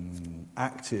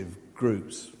active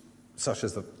groups, such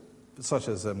as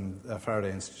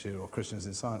Faraday Institute or Christians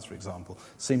in Science, for example,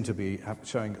 seem to be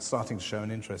starting to show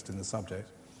an interest in the subject.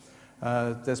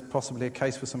 There's possibly a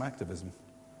case for some activism.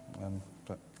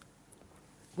 But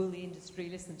will the industry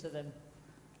listen to them?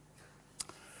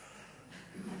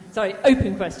 Sorry,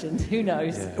 open question. Who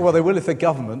knows? Yeah. Well, they will if they're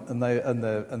government and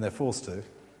they're forced to.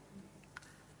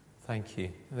 Thank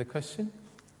you. Another question?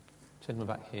 Gentleman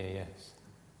back here, yes.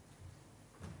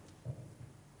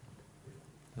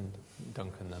 And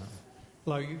Duncan then.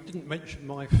 Hello, you didn't mention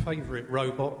my favourite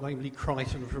robot, namely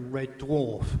Crichton from Red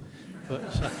Dwarf. But,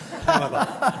 however,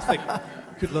 I think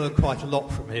you could learn quite a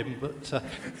lot from him. But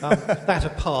that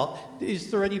apart,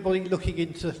 is there anybody looking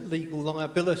into legal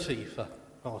liability for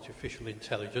artificial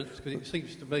intelligence? Because it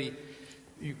seems to me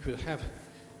you could have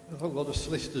a whole lot of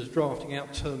solicitors drafting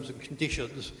out terms and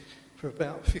conditions for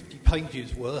about 50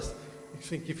 pages worth, You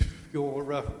think if your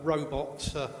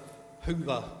robot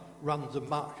Hoover runs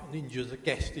amok and injures a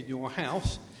guest in your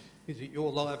house, is it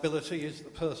your liability? Is it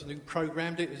the person who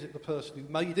programmed it? Is it the person who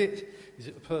made it? Is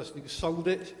it the person who sold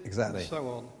it? Exactly. And so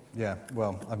on. Yeah,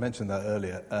 well, I mentioned that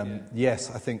earlier. Yes,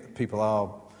 I think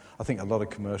I think a lot of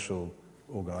commercial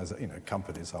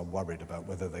companies are worried about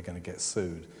whether they're going to get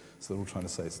sued. So they're all trying to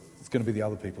say it's going to be the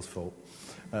other people's fault.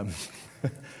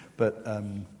 But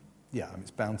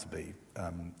it's bound to be.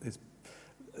 It's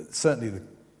certainly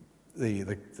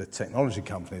the technology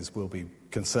companies will be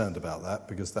concerned about that,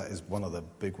 because that is one of the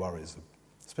big worries,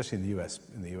 especially in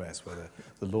the US, where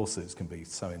the lawsuits can be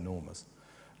so enormous.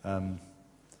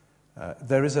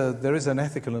 There is an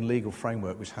ethical and legal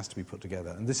framework which has to be put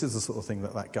together, and this is the sort of thing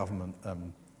that government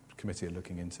committee are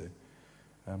looking into.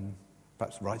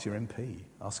 Perhaps write to your MP,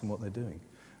 ask them what they're doing.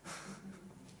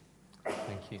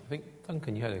 Thank you. I think,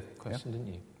 Duncan, you had a question, didn't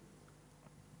you?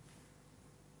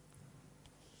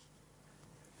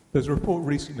 There's a report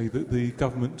recently that the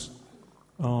government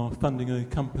are funding a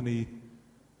company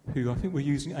who I think were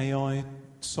using AI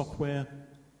software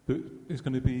that is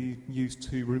going to be used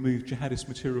to remove jihadist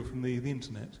material from the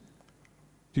internet.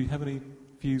 Do you have any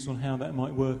views on how that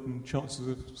might work and chances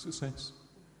of success?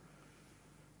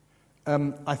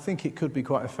 I think it could be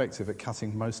quite effective at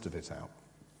cutting most of it out.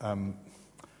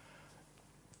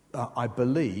 I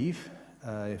believe,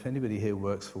 if anybody here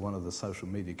works for one of the social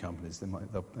media companies, they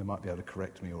might be able to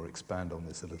correct me or expand on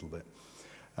this a little bit,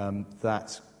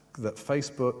 that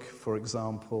Facebook, for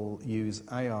example, use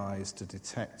AIs to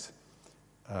detect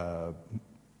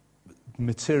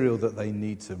material that they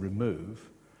need to remove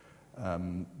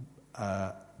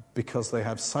because they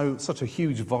have such a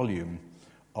huge volume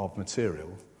of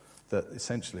material that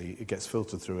essentially it gets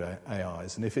filtered through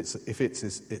AIs, and if it's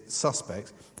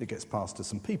suspect, it gets passed to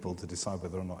some people to decide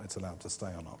whether or not it's allowed to stay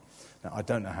or not. Now, I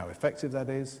don't know how effective that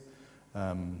is,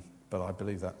 but I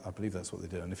believe that's what they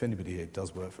do. And if anybody here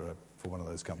does work for one of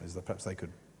those companies, perhaps they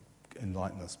could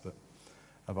enlighten us. But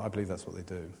I believe that's what they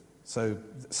do. So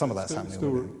some of that's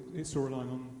happening. It's still relying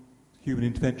on human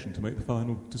intervention to make the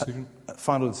final decision.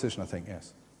 Final decision, I think.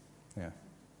 Yes. Yeah.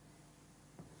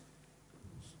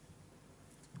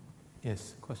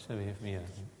 Yes, question over here from you.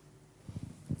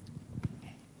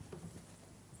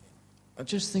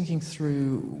 Just thinking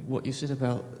through what you said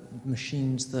about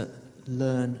machines that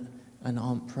learn and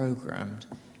aren't programmed.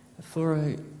 For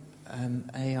an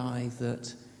AI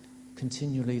that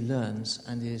continually learns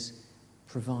and is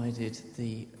provided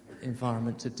the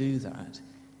environment to do that,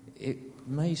 it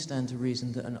may stand to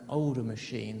reason that an older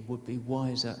machine would be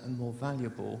wiser and more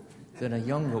valuable than a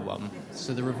younger one,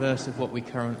 so the reverse of what we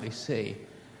currently see.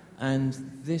 And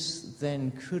this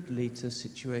then could lead to a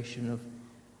situation of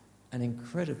an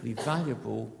incredibly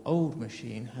valuable old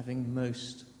machine having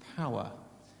most power.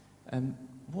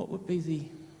 What would be the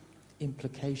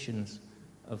implications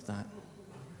of that?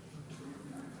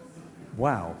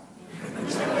 Wow.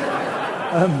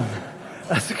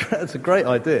 That's a great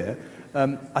idea.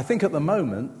 I think at the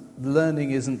moment,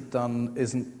 learning isn't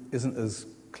as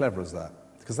clever as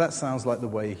that, because that sounds like the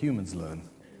way humans learn.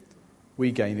 We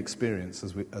gain experience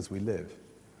as we live.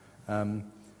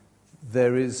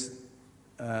 There is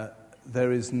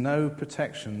no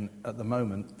protection at the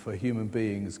moment for human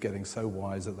beings getting so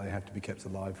wise that they have to be kept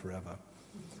alive forever,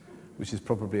 which is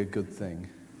probably a good thing.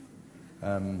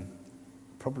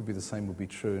 Probably the same would be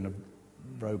true in a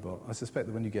robot. I suspect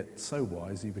that when you get so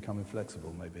wise, you become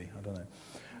inflexible, maybe. I don't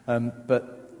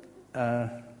know.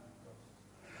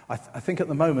 I think at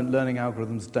the moment, learning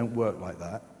algorithms don't work like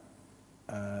that.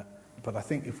 But I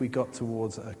think if we got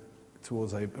towards a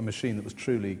machine that was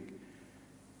truly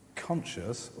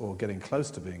conscious, or getting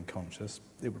close to being conscious,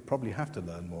 it would probably have to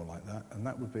learn more like that, and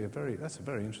that would be that's a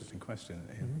very interesting question,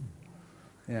 Ian.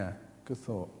 Yeah, good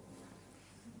thought.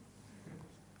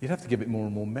 You'd have to give it more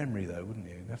and more memory, though, wouldn't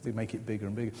you? You'd have to make it bigger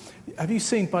and bigger. Have you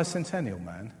seen Bicentennial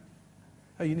Man?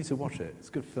 Oh, you need to watch it. It's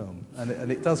a good film,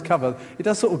 and it does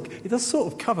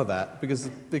sort of cover that,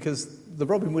 because the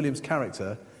Robin Williams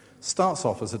character starts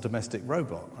off as a domestic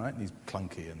robot, right? He's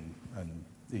clunky and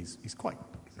he's quite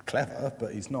clever,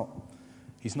 but he's not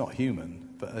human.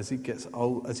 But as he gets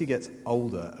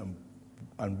older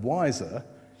and wiser,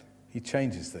 he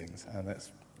changes things, and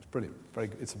that's brilliant.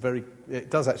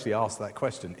 It does actually ask that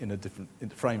question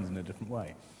framed in a different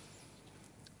way.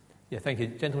 Yeah, thank you,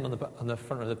 gentleman on the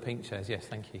front of the pink chairs. Yes,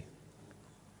 thank you.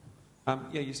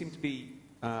 You seem to be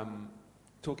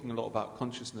talking a lot about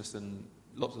consciousness and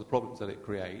lots of the problems that it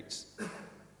creates.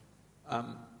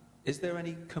 Is there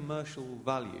any commercial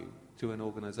value to an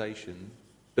organisation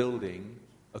building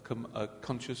a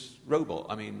conscious robot?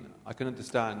 I mean, I can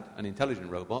understand an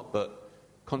intelligent robot, but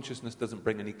consciousness doesn't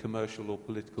bring any commercial or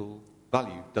political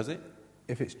value, does it?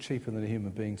 If it's cheaper than a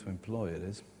human being to employ, it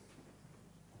is.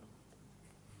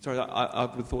 Sorry, I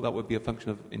would have thought that would be a function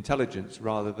of intelligence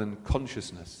rather than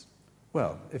consciousness.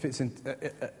 Well, if it's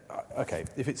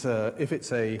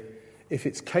if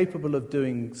it's capable of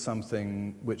doing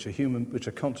something which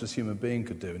a conscious human being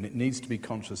could do, and it needs to be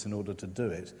conscious in order to do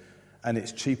it, and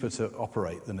it's cheaper to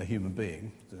operate than a human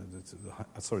being.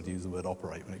 I'm sorry to use the word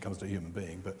operate when it comes to a human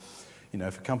being, but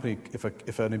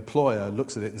if an employer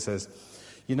looks at it and says,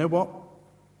 you know what,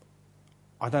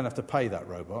 I don't have to pay that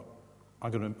robot.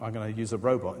 I'm going to use a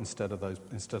robot instead of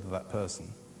that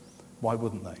person. Why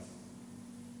wouldn't they?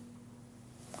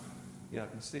 Yeah, I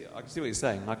can see what you're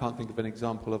saying. I can't think of an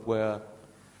example of where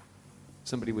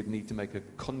somebody would need to make a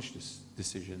conscious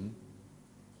decision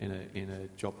in a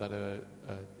job that an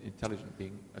intelligent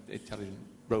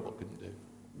robot couldn't do.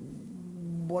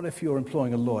 What if you're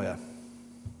employing a lawyer?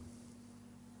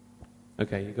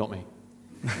 Okay, you got me.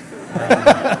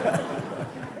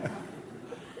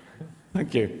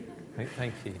 Thank you.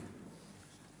 Thank you.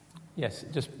 Yes,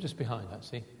 just behind,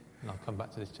 actually, and I'll come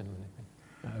back to this gentleman.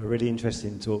 Really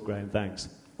interesting talk, Graham. Thanks.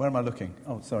 Where am I looking?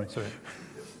 Oh, sorry.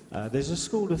 There's a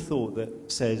school of thought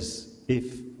that says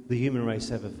if the human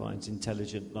race ever finds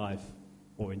intelligent life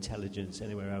or intelligence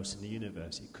anywhere else in the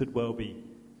universe, it could well be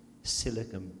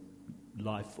silicon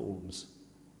life forms,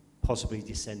 possibly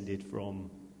descended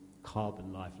from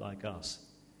carbon life like us.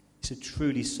 It's a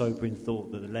truly sobering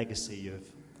thought that the legacy of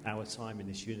our time in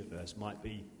this universe might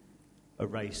be a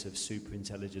race of super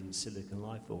intelligent silicon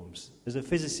life forms. As a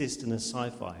physicist and a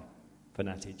sci-fi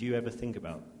fanatic, do you ever think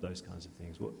about those kinds of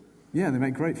things? Yeah, they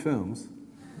make great films,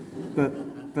 but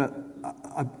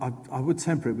I would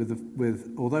temper it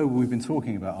with although we've been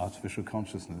talking about artificial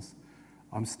consciousness,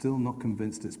 I'm still not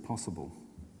convinced it's possible.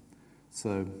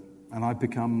 So, and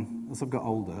as I've got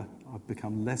older, I've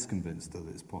become less convinced that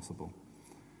it's possible.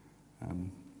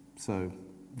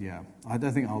 Yeah, I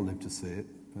don't think I'll live to see it,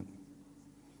 but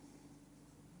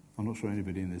I'm not sure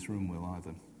anybody in this room will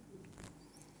either.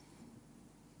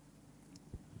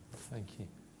 Thank you.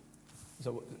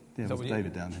 There's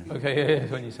David down here. Okay, yeah,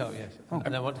 when you tell, yes. Oh.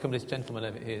 And I want to come to this gentleman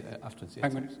over here afterwards. Yes.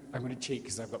 I'm going to cheat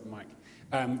because I've got the mic.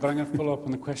 But I'm going to follow up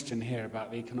on the question here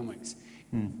about the economics.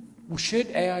 Well,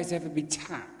 should AIs ever be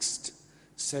taxed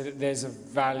so that there's a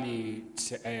value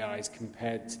to AIs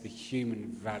compared to the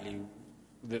human value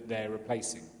that they're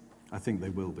replacing? I think they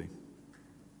will be.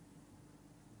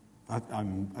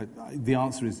 The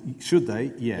answer is, should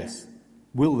they? Yes. Yeah.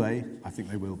 Will they? I think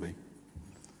they will be.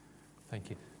 Thank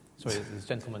you. Sorry, there's a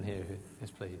gentleman here who is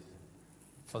pleased.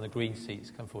 It's on the green seats.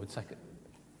 Come forward, second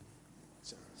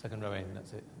row in.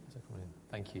 That's it. Second row in.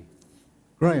 Thank you.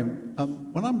 Graham,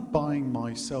 when I'm buying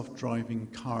my self-driving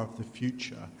car of the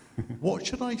future, what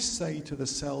should I say to the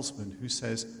salesman who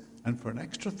says, and for an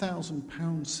extra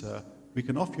 £1,000, sir, we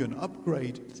can offer you an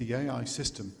upgrade to the AI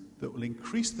system that will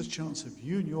increase the chance of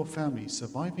you and your family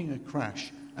surviving a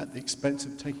crash at the expense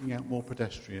of taking out more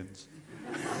pedestrians?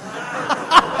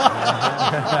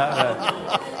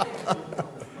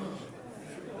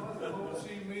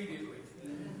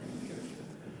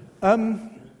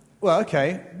 Well,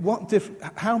 okay.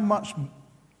 How much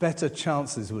better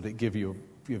chances would it give you?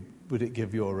 Would it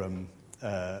give your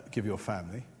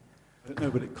family? I don't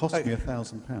know, but it cost me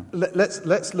 £1,000.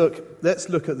 Let's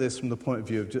look at this from the point of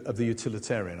view of the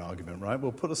utilitarian argument, right?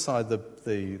 We'll put aside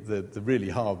the really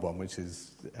hard one, which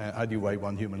is how do you weigh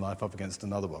one human life up against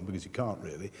another one, because you can't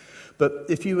really. But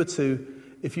if you were to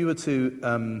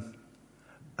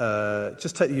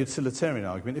just take the utilitarian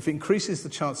argument, if it increases the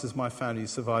chances of my family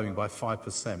surviving by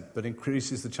 5%, but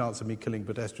increases the chance of me killing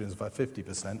pedestrians by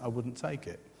 50%, I wouldn't take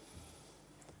it.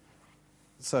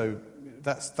 So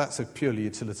that's a purely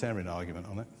utilitarian argument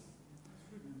on it.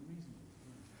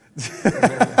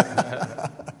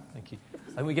 Thank you.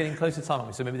 And we're getting close to time, aren't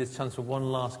we? So maybe there's a chance for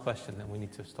one last question, then we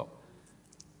need to stop.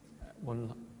 So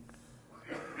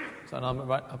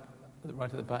right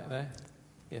at the back there.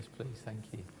 Yes, please. Thank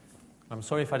you. I'm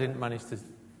sorry if I didn't manage to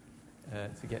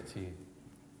get to you.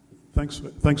 Thanks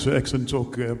for excellent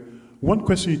talk. One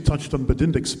question you touched on but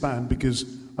didn't expand, because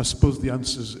I suppose the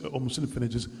answer is almost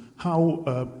infinite, is how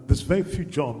there's very few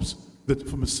jobs that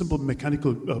from a simple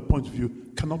mechanical point of view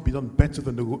cannot be done better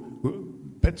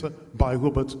by a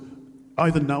robot,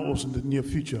 either now or in the near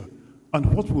future.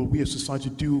 And what will we as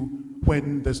society do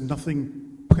when there's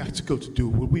nothing practical to do?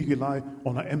 Will we rely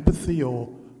on our empathy, or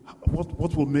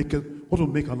what will make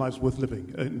our lives worth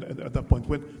living at that point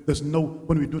when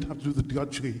we don't have to do the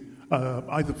drudgery,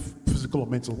 either physical or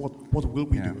mental? What will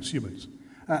we do as humans?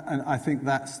 And I think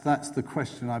that's the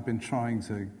question I've been trying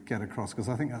to get across, because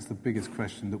I think that's the biggest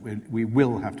question that we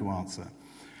will have to answer.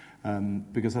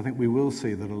 because I think we will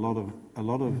see that a lot of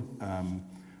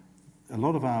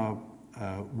our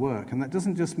work, and that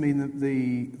doesn't just mean that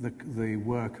the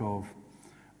work of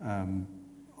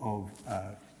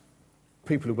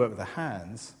people who work with their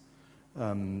hands,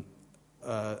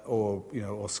 or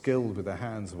skilled with their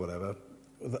hands or whatever.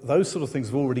 Those sort of things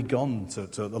have already gone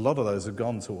to a lot of those have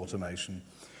gone to automation.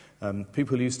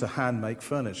 People who used to hand make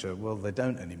furniture, well, they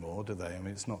don't anymore, do they? I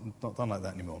mean, it's not done like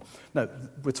that anymore. No,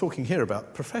 we're talking here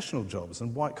about professional jobs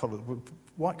and white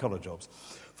collar jobs,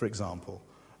 for example.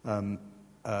 And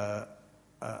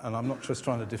I'm not just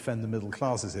trying to defend the middle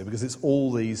classes here, because it's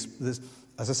all these.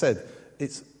 As I said,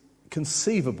 it's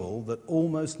conceivable that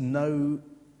almost no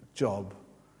job,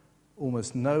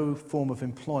 almost no form of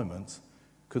employment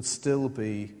could still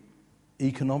be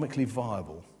economically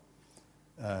viable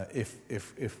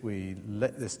if we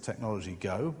let this technology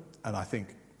go. And I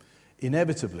think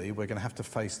inevitably we're going to have to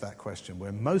face that question,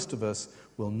 where most of us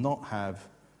will not have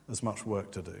as much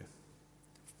work to do.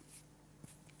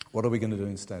 What are we going to do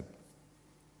instead?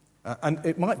 And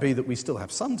it might be that we still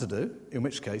have some to do, in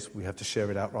which case we have to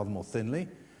share it out rather more thinly.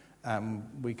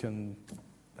 We can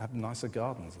have nicer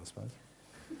gardens, I suppose.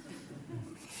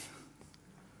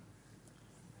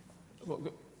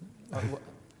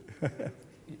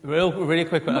 Really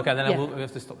quick one. Okay, then we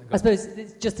have to stop. I suppose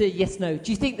it's just a yes/no.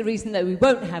 Do you think the reason that we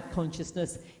won't have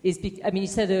consciousness is you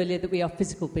said earlier that we are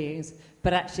physical beings,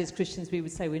 but actually as Christians we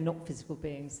would say we're not physical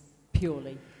beings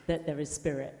purely, that there is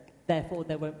spirit. Therefore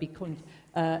there won't be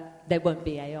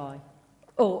AI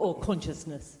or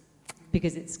consciousness,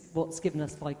 because it's what's given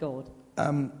us by God.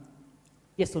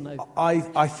 Yes or no?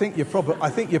 I think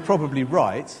you're probably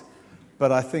right.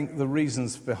 But I think the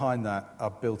reasons behind that are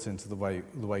built into the way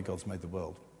God's made the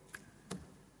world.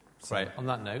 So. Right, on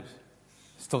that note,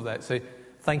 stop there. So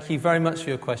thank you very much for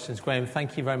your questions. Graham,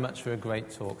 thank you very much for a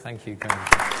great talk. Thank you, Graham.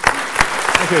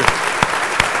 Thank you.